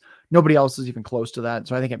seasons. Nobody else is even close to that.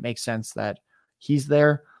 So I think it makes sense that he's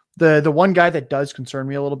there. The one guy that does concern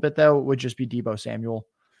me a little bit, though, would just be Deebo Samuel.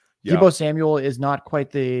 Yeah. Deebo Samuel is not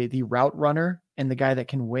quite the route runner and the guy that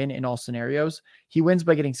can win in all scenarios. He wins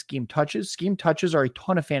by getting scheme touches. Scheme touches are a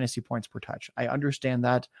ton of fantasy points per touch. I understand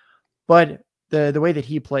that. But the way that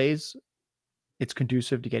he plays, it's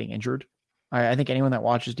conducive to getting injured. I think anyone that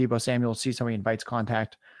watches Deebo Samuel sees how he invites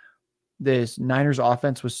contact. this Niners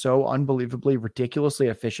offense was so unbelievably, ridiculously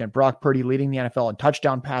efficient. Brock Purdy leading the NFL in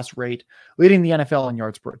touchdown pass rate, leading the NFL in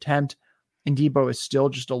yards per attempt. And Debo is still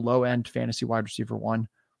just a low-end fantasy wide receiver one.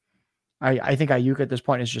 I think Ayuk at this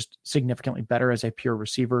point is just significantly better as a pure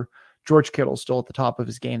receiver. George Kittle's still at the top of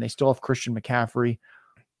his game. They still have Christian McCaffrey.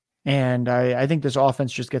 And I think this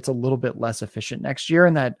offense just gets a little bit less efficient next year,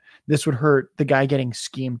 and that this would hurt the guy getting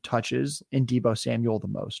scheme touches in Debo Samuel the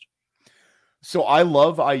most. So I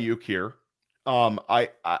love Ayuk here.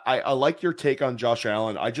 I like your take on Josh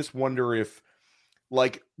Allen. I just wonder if,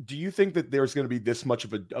 like, do you think that there's going to be this much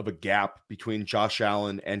of a gap between Josh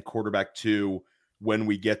Allen and quarterback 2 when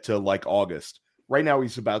we get to like August? Right now,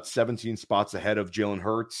 he's about 17 spots ahead of Jalen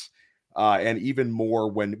Hurts, and even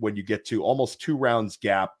more when you get to almost 2 rounds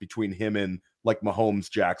gap between him and like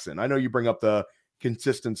Mahomes Jackson. I know you bring up the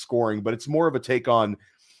consistent scoring, but it's more of a take on.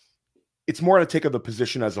 It's more of a take of the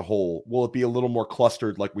position as a whole. Will it be a little more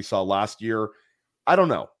clustered like we saw last year? I don't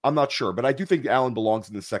know. I'm not sure, but I do think Allen belongs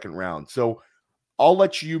in the second round. So I'll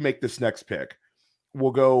let you make this next pick.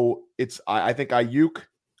 We'll go. I think Ayuk.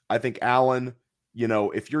 I think Allen. You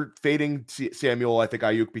know, if you're fading Samuel, I think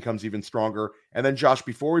Ayuk becomes even stronger. And then Josh,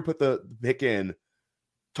 before we put the pick in,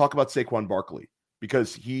 talk about Saquon Barkley,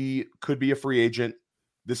 because he could be a free agent.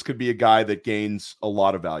 This could be a guy that gains a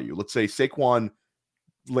lot of value. Let's say Saquon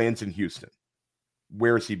lands in Houston.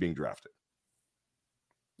 Where is he being drafted?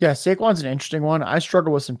 Yeah, Saquon's an interesting one. I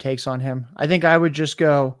struggle with some takes on him. I think I would just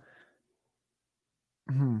go.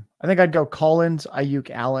 I think I'd go Collins, Ayuk,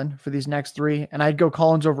 Allen for these next 3. And I'd go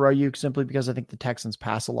Collins over Ayuk simply because I think the Texans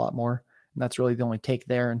pass a lot more. And that's really the only take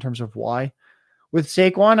there in terms of why. With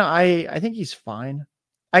Saquon, I think he's fine.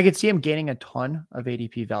 I could see him gaining a ton of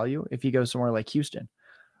ADP value if he goes somewhere like Houston.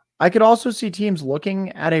 I could also see teams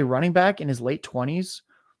looking at a running back in his late 20s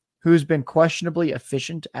who's been questionably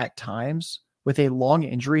efficient at times with a long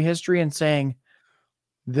injury history and saying,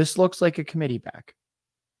 this looks like a committee back.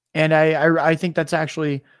 And I think that's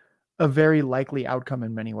actually a very likely outcome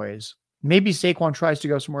in many ways. Maybe Saquon tries to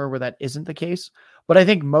go somewhere where that isn't the case, but I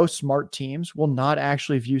think most smart teams will not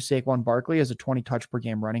actually view Saquon Barkley as a 20 touch per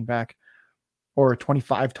game running back or a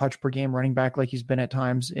 25 touch per game running back like he's been at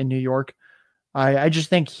times in New York. I just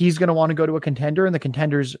think he's going to want to go to a contender, and the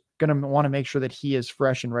contender's going to want to make sure that he is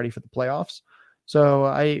fresh and ready for the playoffs. So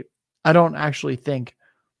I don't actually think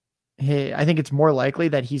I think it's more likely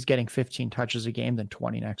that he's getting 15 touches a game than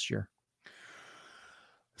 20 next year.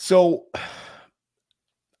 So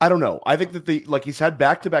I don't know. I think that he's had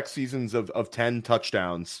back-to-back seasons of 10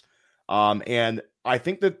 touchdowns. And I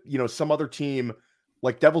think that, some other team,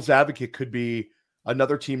 like devil's advocate, could be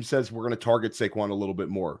another team says we're going to target Saquon a little bit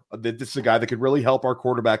more. This is a guy that could really help our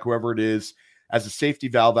quarterback, whoever it is, as a safety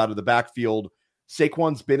valve out of the backfield.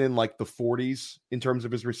 Saquon's been in like the 40s in terms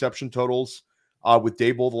of his reception totals. With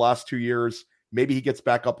Dable the last 2 years. Maybe he gets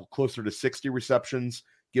back up closer to 60 receptions,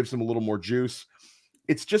 gives him a little more juice.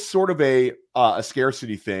 It's just sort of a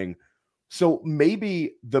scarcity thing. So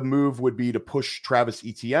maybe the move would be to push Travis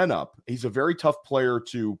Etienne up. He's a very tough player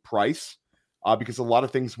to price because a lot of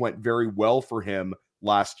things went very well for him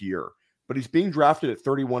last year. But he's being drafted at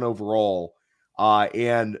 31 overall.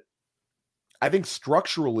 And I think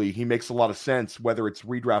structurally he makes a lot of sense, whether it's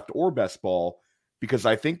redraft or best ball, because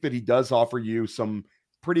I think that he does offer you some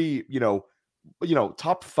pretty,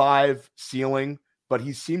 top 5 ceiling, but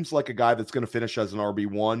he seems like a guy that's going to finish as an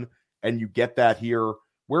RB1, and you get that here.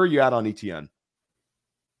 Where are you at on ETN?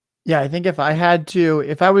 Yeah, I think if I had to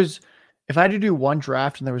do one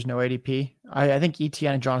draft and there was no ADP, I think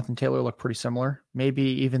ETN and Jonathan Taylor look pretty similar, maybe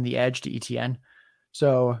even the edge to ETN.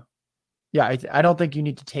 So yeah, I don't think you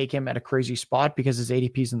need to take him at a crazy spot because his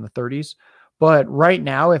ADP is in the 30s. But right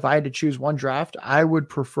now, if I had to choose one draft, I would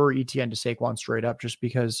prefer ETN to Saquon straight up, just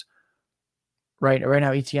because right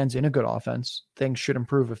now ETN's in a good offense. Things should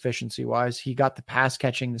improve efficiency wise. He got the pass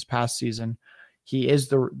catching this past season. He is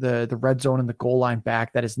the red zone and the goal line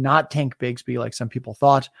back. That is not Tank Bigsby like some people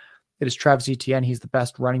thought. It is Travis Etienne. He's the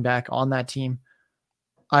best running back on that team.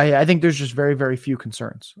 I think there's just very, very few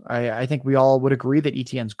concerns. I think we all would agree that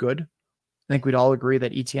Etienne's good. I think we'd all agree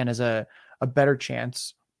that Etienne has a better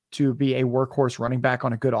chance to be a workhorse running back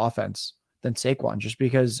on a good offense than Saquon, just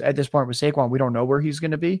because at this point with Saquon, we don't know where he's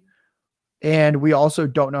going to be. And we also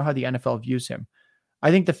don't know how the NFL views him.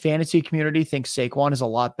 I think the fantasy community thinks Saquon is a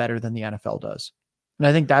lot better than the NFL does. And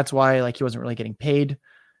I think that's why he wasn't really getting paid.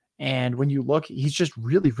 And when you look, he's just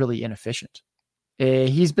really, really inefficient.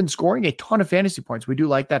 He's been scoring a ton of fantasy points. We do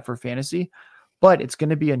like that for fantasy, but it's going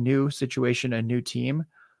to be a new situation, a new team.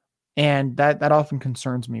 And that often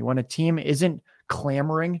concerns me when a team isn't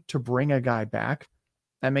clamoring to bring a guy back.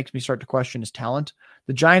 that makes me start to question his talent.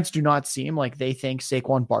 The Giants do not seem like they think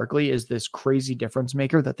Saquon Barkley is this crazy difference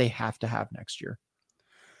maker that they have to have next year.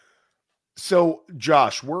 So,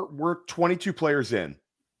 Josh, we're 22 players in.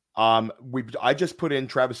 I just put in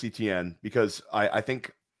Travis Etienne because I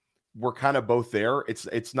think we're kind of both there.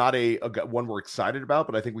 It's not a one we're excited about,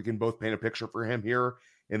 but I think we can both paint a picture for him here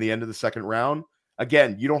in the end of the second round.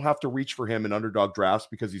 Again, you don't have to reach for him in underdog drafts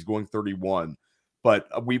because he's going 31, but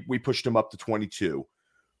we pushed him up to 22.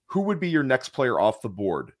 Who would be your next player off the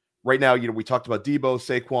board? Right now, we talked about Debo,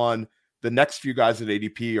 Saquon. The next few guys at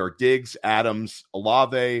ADP are Diggs, Adams,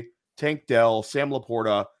 Olave, Tank Dell, Sam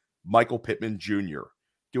Laporta, Michael Pittman Jr.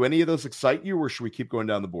 Do any of those excite you, or should we keep going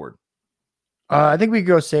down the board? I think we could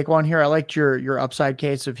go Saquon here. I liked your upside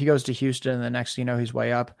case. If he goes to Houston, the next he's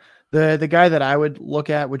way up. The guy that I would look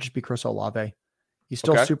at would just be Chris Olave. He's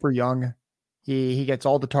still super young. He gets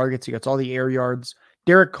all the targets. He gets all the air yards.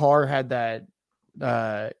 Derek Carr had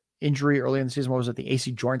that injury early in the season. What was it? The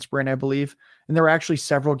AC joint sprain, I believe. And there were actually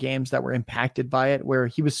several games that were impacted by it where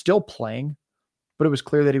he was still playing, but it was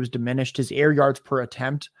clear that he was diminished. His air yards per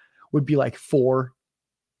attempt would be like 4,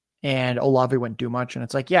 and Olave wouldn't do much. And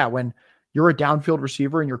it's like, yeah, when you're a downfield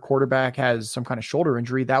receiver and your quarterback has some kind of shoulder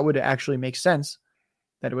injury, that would actually make sense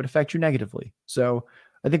that it would affect you negatively. So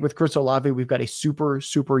I think with Chris Olave, we've got a super,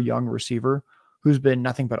 super young receiver who's been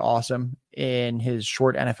nothing but awesome in his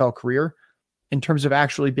short NFL career in terms of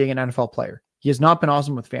actually being an NFL player. He has not been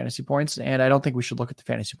awesome with fantasy points, and I don't think we should look at the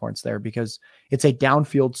fantasy points there because it's a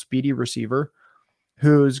downfield speedy receiver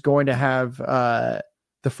who's going to have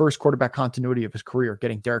the first quarterback continuity of his career,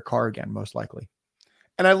 getting Derek Carr again, most likely.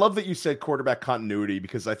 And I love that you said quarterback continuity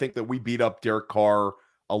because I think that we beat up Derek Carr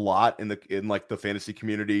a lot in the fantasy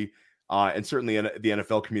community, and certainly in the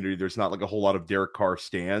NFL community. There's not like a whole lot of Derek Carr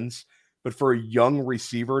stands, but for a young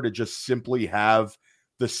receiver to just simply have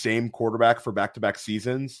the same quarterback for back-to-back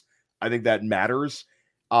seasons, I think that matters.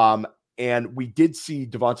 And we did see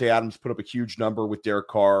Devontae Adams put up a huge number with Derek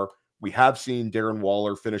Carr. We have seen Darren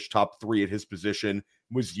Waller finish top 3 at his position,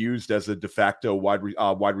 was used as a de facto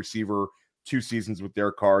wide receiver 2 seasons with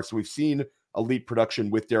Derek Carr. So we've seen elite production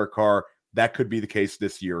with Derek Carr. That could be the case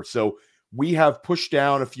this year. So we have pushed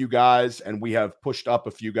down a few guys and we have pushed up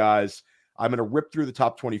a few guys. I'm going to rip through the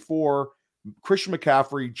top 24. Christian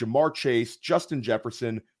McCaffrey, Jamar Chase, Justin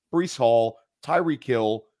Jefferson, Breece Hall, Tyreek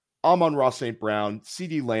Hill, Amon-Ra St. Brown,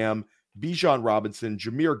 CeeDee Lamb, Bijan Robinson,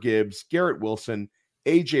 Jahmyr Gibbs, Garrett Wilson,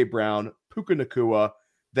 A.J. Brown, Puka Nacua.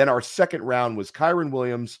 Then our second round was Kyron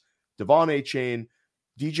Williams, Devon Achane,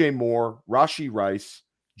 DJ Moore, Rashee Rice,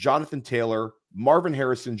 Jonathan Taylor, Marvin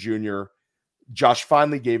Harrison Jr. Josh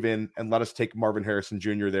finally gave in and let us take Marvin Harrison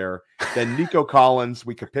Jr. there. Then Nico Collins,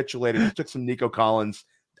 we capitulated. We took some Nico Collins,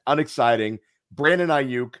 unexciting. Brandon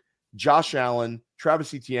Ayuk, Josh Allen,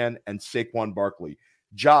 Travis Etienne, and Saquon Barkley.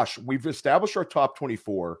 Josh, we've established our top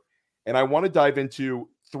 24, and I want to dive into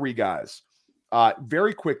 3 guys.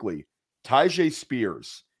 Very quickly, Tyjae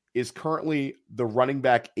Spears is currently the running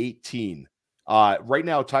back 18. Right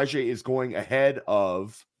now, Tyjae is going ahead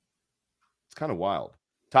of, it's kind of wild.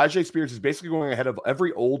 Tyjae Spears is basically going ahead of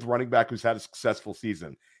every old running back who's had a successful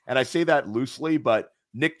season. And I say that loosely, but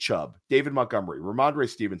Nick Chubb, David Montgomery, Ramondre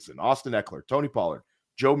Stevenson, Austin Eckler, Tony Pollard,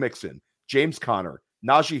 Joe Mixon, James Conner,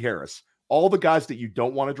 Najee Harris, all the guys that you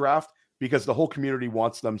don't want to draft because the whole community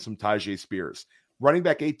wants them some Tyjae Spears. Running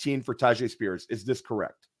back 18 for Tyjae Spears. Is this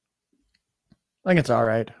correct? I think it's all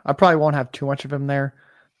right. I probably won't have too much of him there.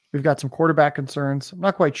 We've got some quarterback concerns. I'm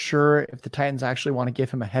not quite sure if the Titans actually want to give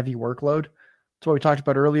him a heavy workload. That's what we talked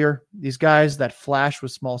about earlier. These guys that flash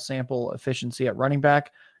with small sample efficiency at running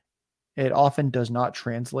back, it often does not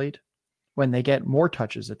translate when they get more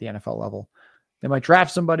touches at the NFL level. They might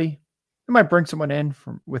draft somebody. They might bring someone in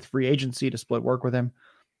with free agency to split work with him.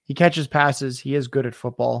 He catches passes. He is good at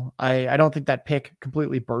football. I don't think that pick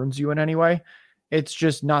completely burns you in any way. It's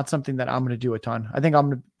just not something that I'm going to do a ton. I think I'm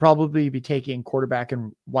going to probably be taking quarterback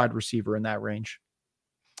and wide receiver in that range.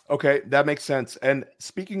 Okay, that makes sense. And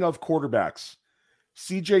speaking of quarterbacks,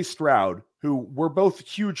 CJ Stroud, who we're both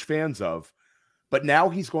huge fans of, but now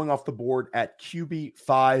he's going off the board at QB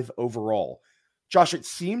 5 overall. Josh, it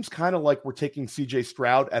seems kind of like we're taking CJ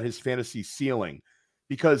Stroud at his fantasy ceiling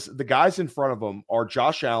because the guys in front of him are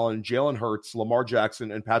Josh Allen, Jalen Hurts, Lamar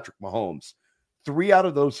Jackson, and Patrick Mahomes. 3 out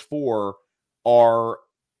of those 4 are,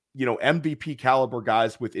 MVP caliber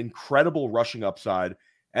guys with incredible rushing upside.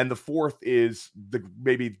 And the 4th is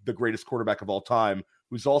maybe the greatest quarterback of all time,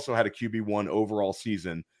 who's also had a QB1 overall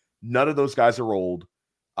season. None of those guys are old.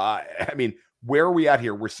 Where are we at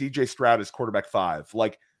here where CJ Stroud is quarterback 5?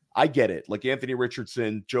 Like, I get it. Like Anthony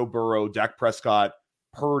Richardson, Joe Burrow, Dak Prescott,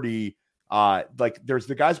 Purdy. There's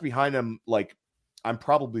the guys behind him, like I'm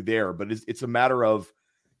probably there, but it's a matter of,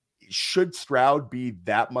 should Stroud be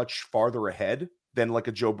that much farther ahead than like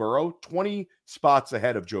a Joe Burrow? 20 spots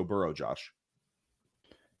ahead of Joe Burrow, Josh.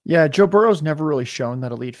 Yeah, Joe Burrow's never really shown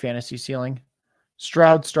that elite fantasy ceiling.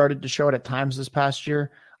 Stroud started to show it at times this past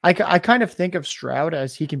year. I kind of think of Stroud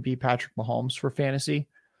as he can be Patrick Mahomes for fantasy,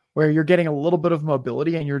 where you're getting a little bit of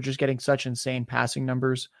mobility and you're just getting such insane passing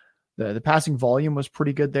numbers. The passing volume was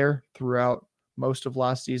pretty good there throughout most of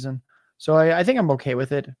last season. So I think I'm okay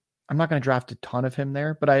with it. I'm not going to draft a ton of him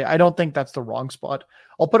there, but I don't think that's the wrong spot.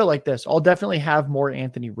 I'll put it like this. I'll definitely have more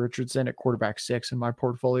Anthony Richardson at quarterback 6 in my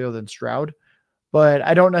portfolio than Stroud, but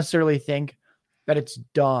I don't necessarily think that it's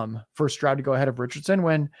dumb for Stroud to go ahead of Richardson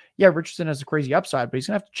when, yeah, Richardson has a crazy upside, but he's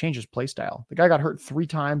going to have to change his play style. The guy got hurt 3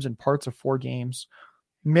 times in parts of 4 games,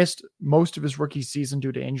 missed most of his rookie season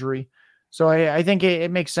due to injury. So I think it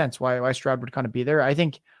makes sense why Stroud would kind of be there. I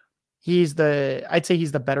think I'd say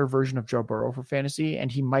he's the better version of Joe Burrow for fantasy,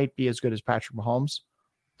 and he might be as good as Patrick Mahomes.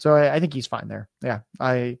 So I think he's fine there. Yeah.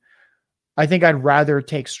 I think I'd rather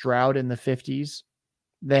take Stroud in the 50s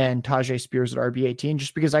than Tajay Spears at RB18,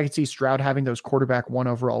 just because I could see Stroud having those quarterback 1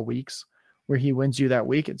 overall weeks where he wins you that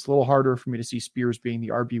week. It's a little harder for me to see Spears being the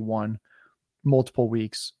RB1 multiple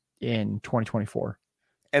weeks in 2024.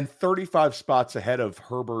 And 35 spots ahead of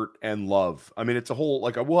Herbert and Love. I mean, it's a whole,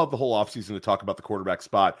 like, we'll have the whole offseason to talk about the quarterback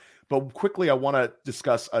spot, but quickly I want to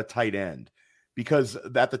discuss a tight end, because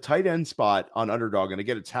at the tight end spot on Underdog, and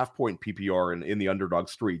again, it's half point PPR in the Underdog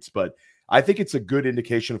streets, but I think it's a good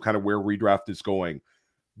indication of kind of where redraft is going.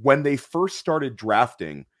 When they first started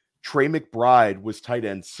drafting, Trey McBride was tight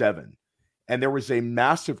end 7, and there was a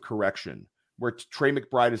massive correction where Trey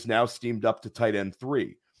McBride is now steamed up to tight end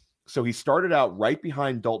 3. So he started out right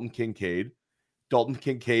behind Dalton Kincaid. Dalton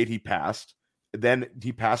Kincaid, he passed. Then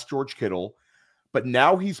he passed George Kittle. But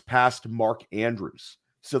now he's passed Mark Andrews.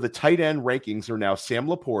 So the tight end rankings are now Sam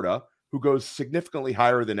Laporta, who goes significantly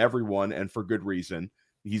higher than everyone, and for good reason.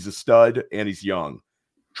 He's a stud and he's young.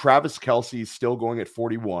 Travis Kelce is still going at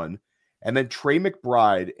 41. And then Trey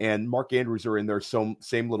McBride and Mark Andrews are in their same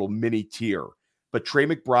little mini tier. But Trey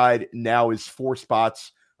McBride now is 4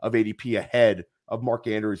 spots of ADP ahead of Mark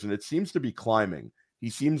Andrews, and it seems to be climbing. He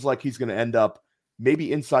seems like he's going to end up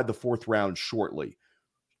maybe inside the 4th round shortly.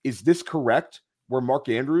 Is this correct? Where Mark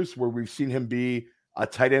Andrews, where we've seen him be a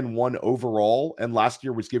tight end 1 overall, and last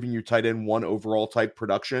year was giving you tight end 1 overall type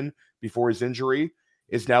production before his injury,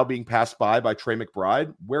 is now being passed by Trey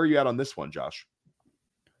McBride? Where are you at on this one, Josh?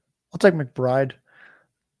 I'll take McBride.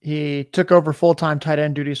 He took over full-time tight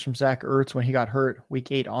end duties from Zach Ertz when he got hurt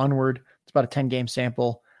week 8 onward. It's about a 10-game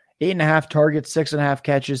sample. 8.5 targets, 6.5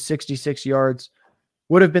 catches, 66 yards.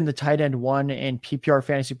 Would have been the tight end 1 in PPR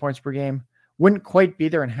fantasy points per game. Wouldn't quite be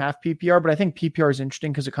there in half PPR, but I think PPR is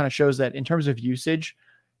interesting because it kind of shows that in terms of usage,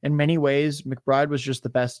 in many ways, McBride was just the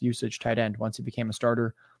best usage tight end once he became a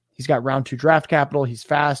starter. He's got round 2 draft capital. He's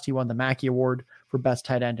fast. He won the Mackey Award for best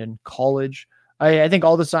tight end in college. I think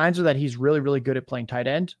all the signs are that he's really, really good at playing tight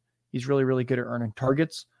end. He's really, really good at earning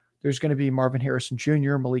targets. There's going to be Marvin Harrison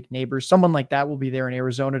Jr., Malik Neighbors. Someone like that will be there in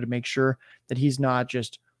Arizona to make sure that he's not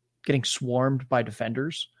just getting swarmed by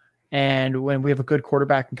defenders. And when we have a good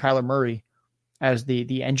quarterback in Kyler Murray as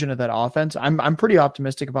the engine of that offense, I'm pretty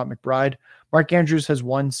optimistic about McBride. Mark Andrews has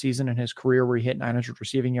 1 season in his career where he hit 900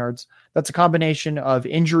 receiving yards. That's a combination of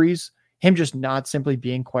injuries, him just not simply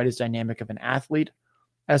being quite as dynamic of an athlete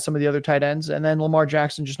as some of the other tight ends, and then Lamar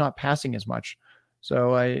Jackson just not passing as much.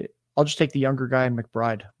 So I'll just take the younger guy in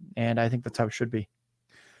McBride, and I think that's how it should be.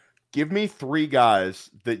 Give me 3 guys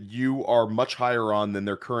that you are much higher on than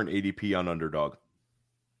their current ADP on Underdog.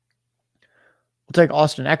 We'll take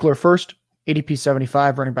Austin Eckler first. ADP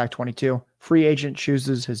 75, running back 22. Free agent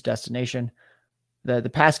chooses his destination. The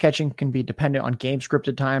pass catching can be dependent on game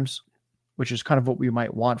scripted times, which is kind of what we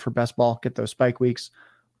might want for best ball. Get those spike weeks.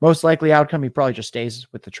 Most likely outcome, he probably just stays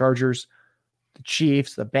with the Chargers, the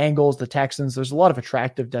Chiefs, the Bengals, the Texans. There's a lot of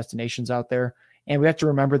attractive destinations out there. And we have to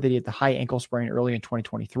remember that he had the high ankle sprain early in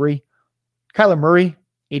 2023. Kyler Murray,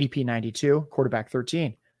 ADP 92, quarterback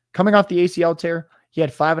 13. Coming off the ACL tear, he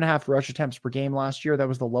had 5.5 rush attempts per game last year. That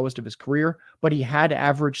was the lowest of his career, but he had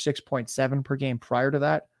averaged 6.7 per game prior to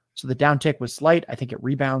that. So the downtick was slight. I think it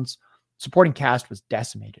rebounds. Supporting cast was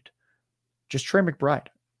decimated. Just Trey McBride.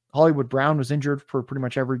 Hollywood Brown was injured for pretty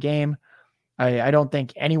much every game. I don't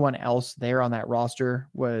think anyone else there on that roster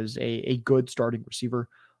was a good starting receiver.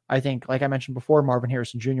 I think, like I mentioned before, Marvin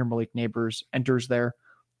Harrison Jr., Malik Neighbors enters there.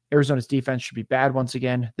 Arizona's defense should be bad once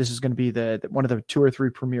again. This is going to be the one of the 2 or 3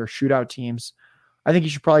 premier shootout teams. I think he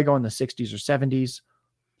should probably go in the 60s or 70s.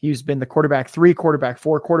 He's been the quarterback 3, quarterback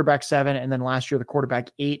 4, quarterback 7, and then last year the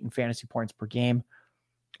quarterback 8 in fantasy points per game.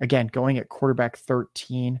 Again, going at quarterback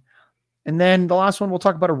 13. And then the last one, we'll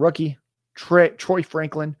talk about a rookie, Troy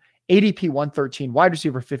Franklin, ADP 113, wide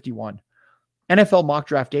receiver 51. NFL mock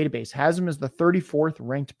draft database has him as the 34th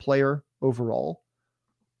ranked player overall.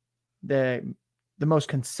 The most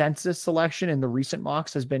consensus selection in the recent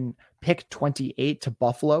mocks has been pick 28 to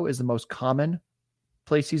Buffalo is the most common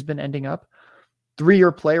place he's been ending up.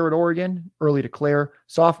 3-year player at Oregon, early declare.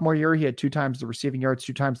 Sophomore year, he had 2 times the receiving yards,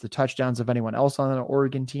 2 times the touchdowns of anyone else on an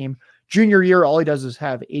Oregon team. Junior year, all he does is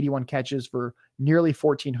have 81 catches for nearly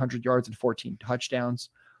 1,400 yards and 14 touchdowns.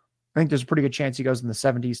 I think there's a pretty good chance he goes in the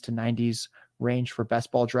 70s to 90s range for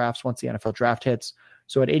best ball drafts once the NFL draft hits.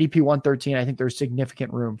 So at ADP 113, I think there's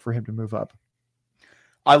significant room for him to move up.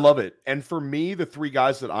 I love it. And for me, the 3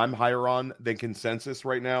 guys that I'm higher on than consensus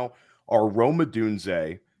right now are Rome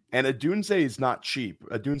Odunze. And Odunze is not cheap.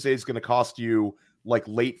 Odunze is going to cost you like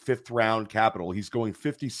late 5th round capital. He's going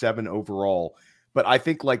 57 overall. But I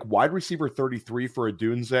think like wide receiver 33 for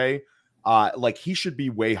Odunze, like he should be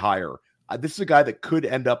way higher. This is a guy that could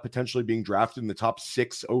end up potentially being drafted in the top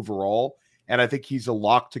 6 overall. And I think he's a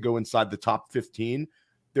lock to go inside the top 15.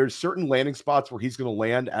 There's certain landing spots where he's going to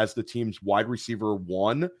land as the team's wide receiver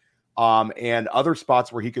 1, and other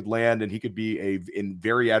spots where he could land and he could be in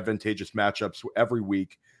very advantageous matchups every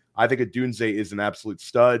week. I think Odunze is an absolute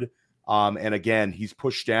stud. And again, he's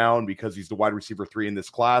pushed down because he's the wide receiver 3 in this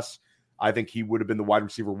class. I think he would have been the wide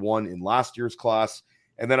receiver 1 in last year's class.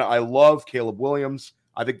 And then I love Caleb Williams.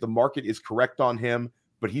 I think the market is correct on him,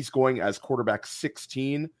 but he's going as quarterback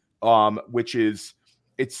 16, which is,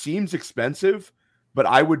 it seems expensive, but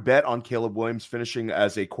I would bet on Caleb Williams finishing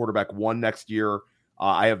as a quarterback 1 next year.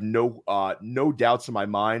 I have no doubts in my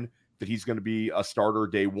mind that he's going to be a starter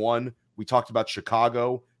day 1. We talked about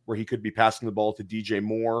Chicago, where he could be passing the ball to DJ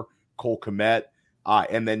Moore, Cole Kmet.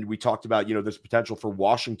 And then we talked about, there's potential for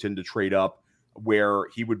Washington to trade up where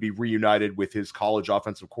he would be reunited with his college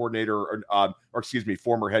offensive coordinator,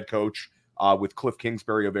 former head coach with Cliff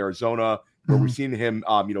Kingsbury of Arizona, where we've seen him,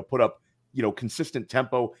 put up, consistent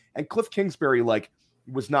tempo. And Cliff Kingsbury,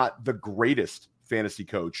 was not the greatest fantasy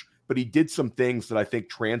coach, but he did some things that I think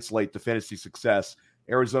translate to fantasy success.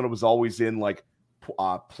 Arizona was always in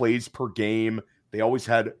plays per game. They always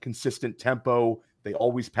had consistent tempo. They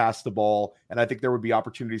always passed the ball. And I think there would be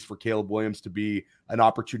opportunities for Caleb Williams to be an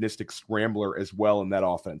opportunistic scrambler as well in that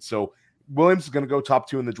offense. So Williams is going to go top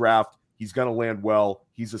 2 in the draft. He's going to land well.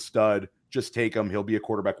 He's a stud. Just take him. He'll be a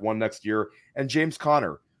quarterback 1 next year. And James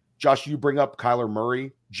Conner. Josh, you bring up Kyler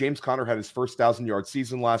Murray. James Conner had his first 1,000-yard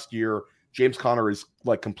season last year. James Conner is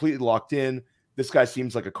completely locked in. This guy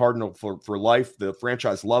seems like a Cardinal for life. The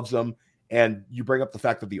franchise loves him. And you bring up the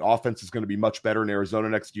fact that the offense is going to be much better in Arizona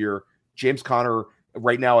next year. James Conner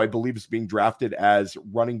right now, I believe, is being drafted as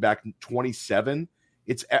running back 27.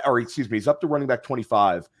 He's up to running back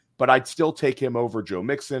 25, but I'd still take him over Joe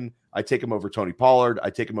Mixon. I'd take him over Tony Pollard.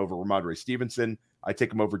 I'd take him over Ramondre Stevenson. I'd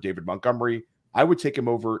take him over David Montgomery. I would take him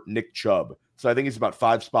over Nick Chubb. So I think he's about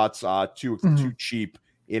 5 spots too cheap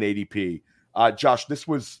in ADP. Josh, this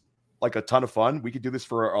was a ton of fun. We could do this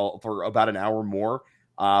for about an hour more.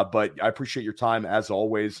 But I appreciate your time as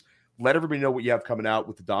always. Let everybody know what you have coming out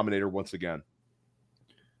with the Dominator once again.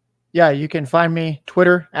 Yeah, you can find me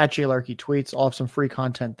Twitter at JLarkyTweets. I'll have some free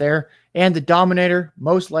content there. And the Dominator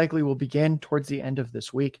most likely will begin towards the end of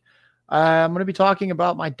this week. I'm going to be talking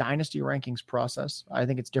about my Dynasty rankings process. I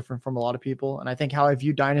think it's different from a lot of people. And I think how I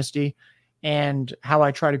view Dynasty and how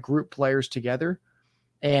I try to group players together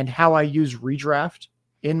and how I use redraft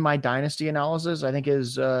in my Dynasty analysis, I think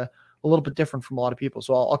is a little bit different from a lot of people.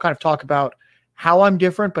 So I'll kind of talk about how I'm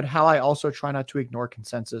different, but how I also try not to ignore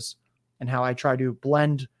consensus and how I try to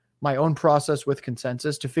blend my own process with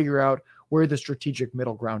consensus to figure out where the strategic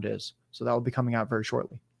middle ground is. So that will be coming out very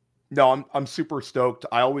shortly. No, I'm super stoked.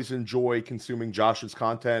 I always enjoy consuming Josh's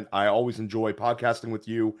content. I always enjoy podcasting with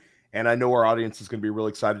you. And I know our audience is going to be really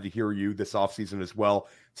excited to hear you this offseason as well.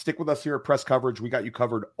 Stick with us here at Press Coverage. We got you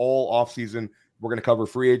covered all offseason. We're going to cover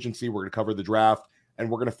free agency. We're going to cover the draft. And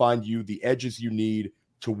we're going to find you the edges you need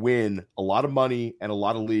to win a lot of money and a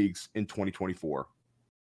lot of leagues in 2024.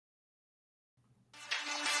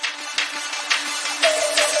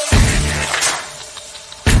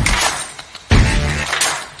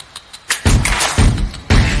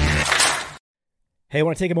 Hey, I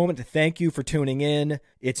want to take a moment to thank you for tuning in.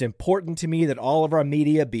 It's important to me that all of our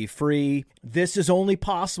media be free. This is only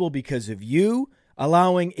possible because of you,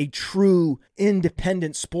 allowing a true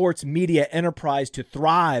independent sports media enterprise to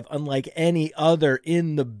thrive unlike any other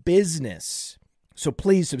in the business. So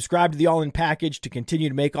please subscribe to the All In Package to continue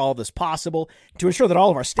to make all of this possible, to ensure that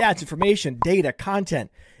all of our stats, information, data,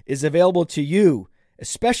 content is available to you,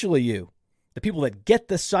 especially you, the people that get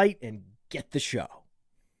the site and get the show.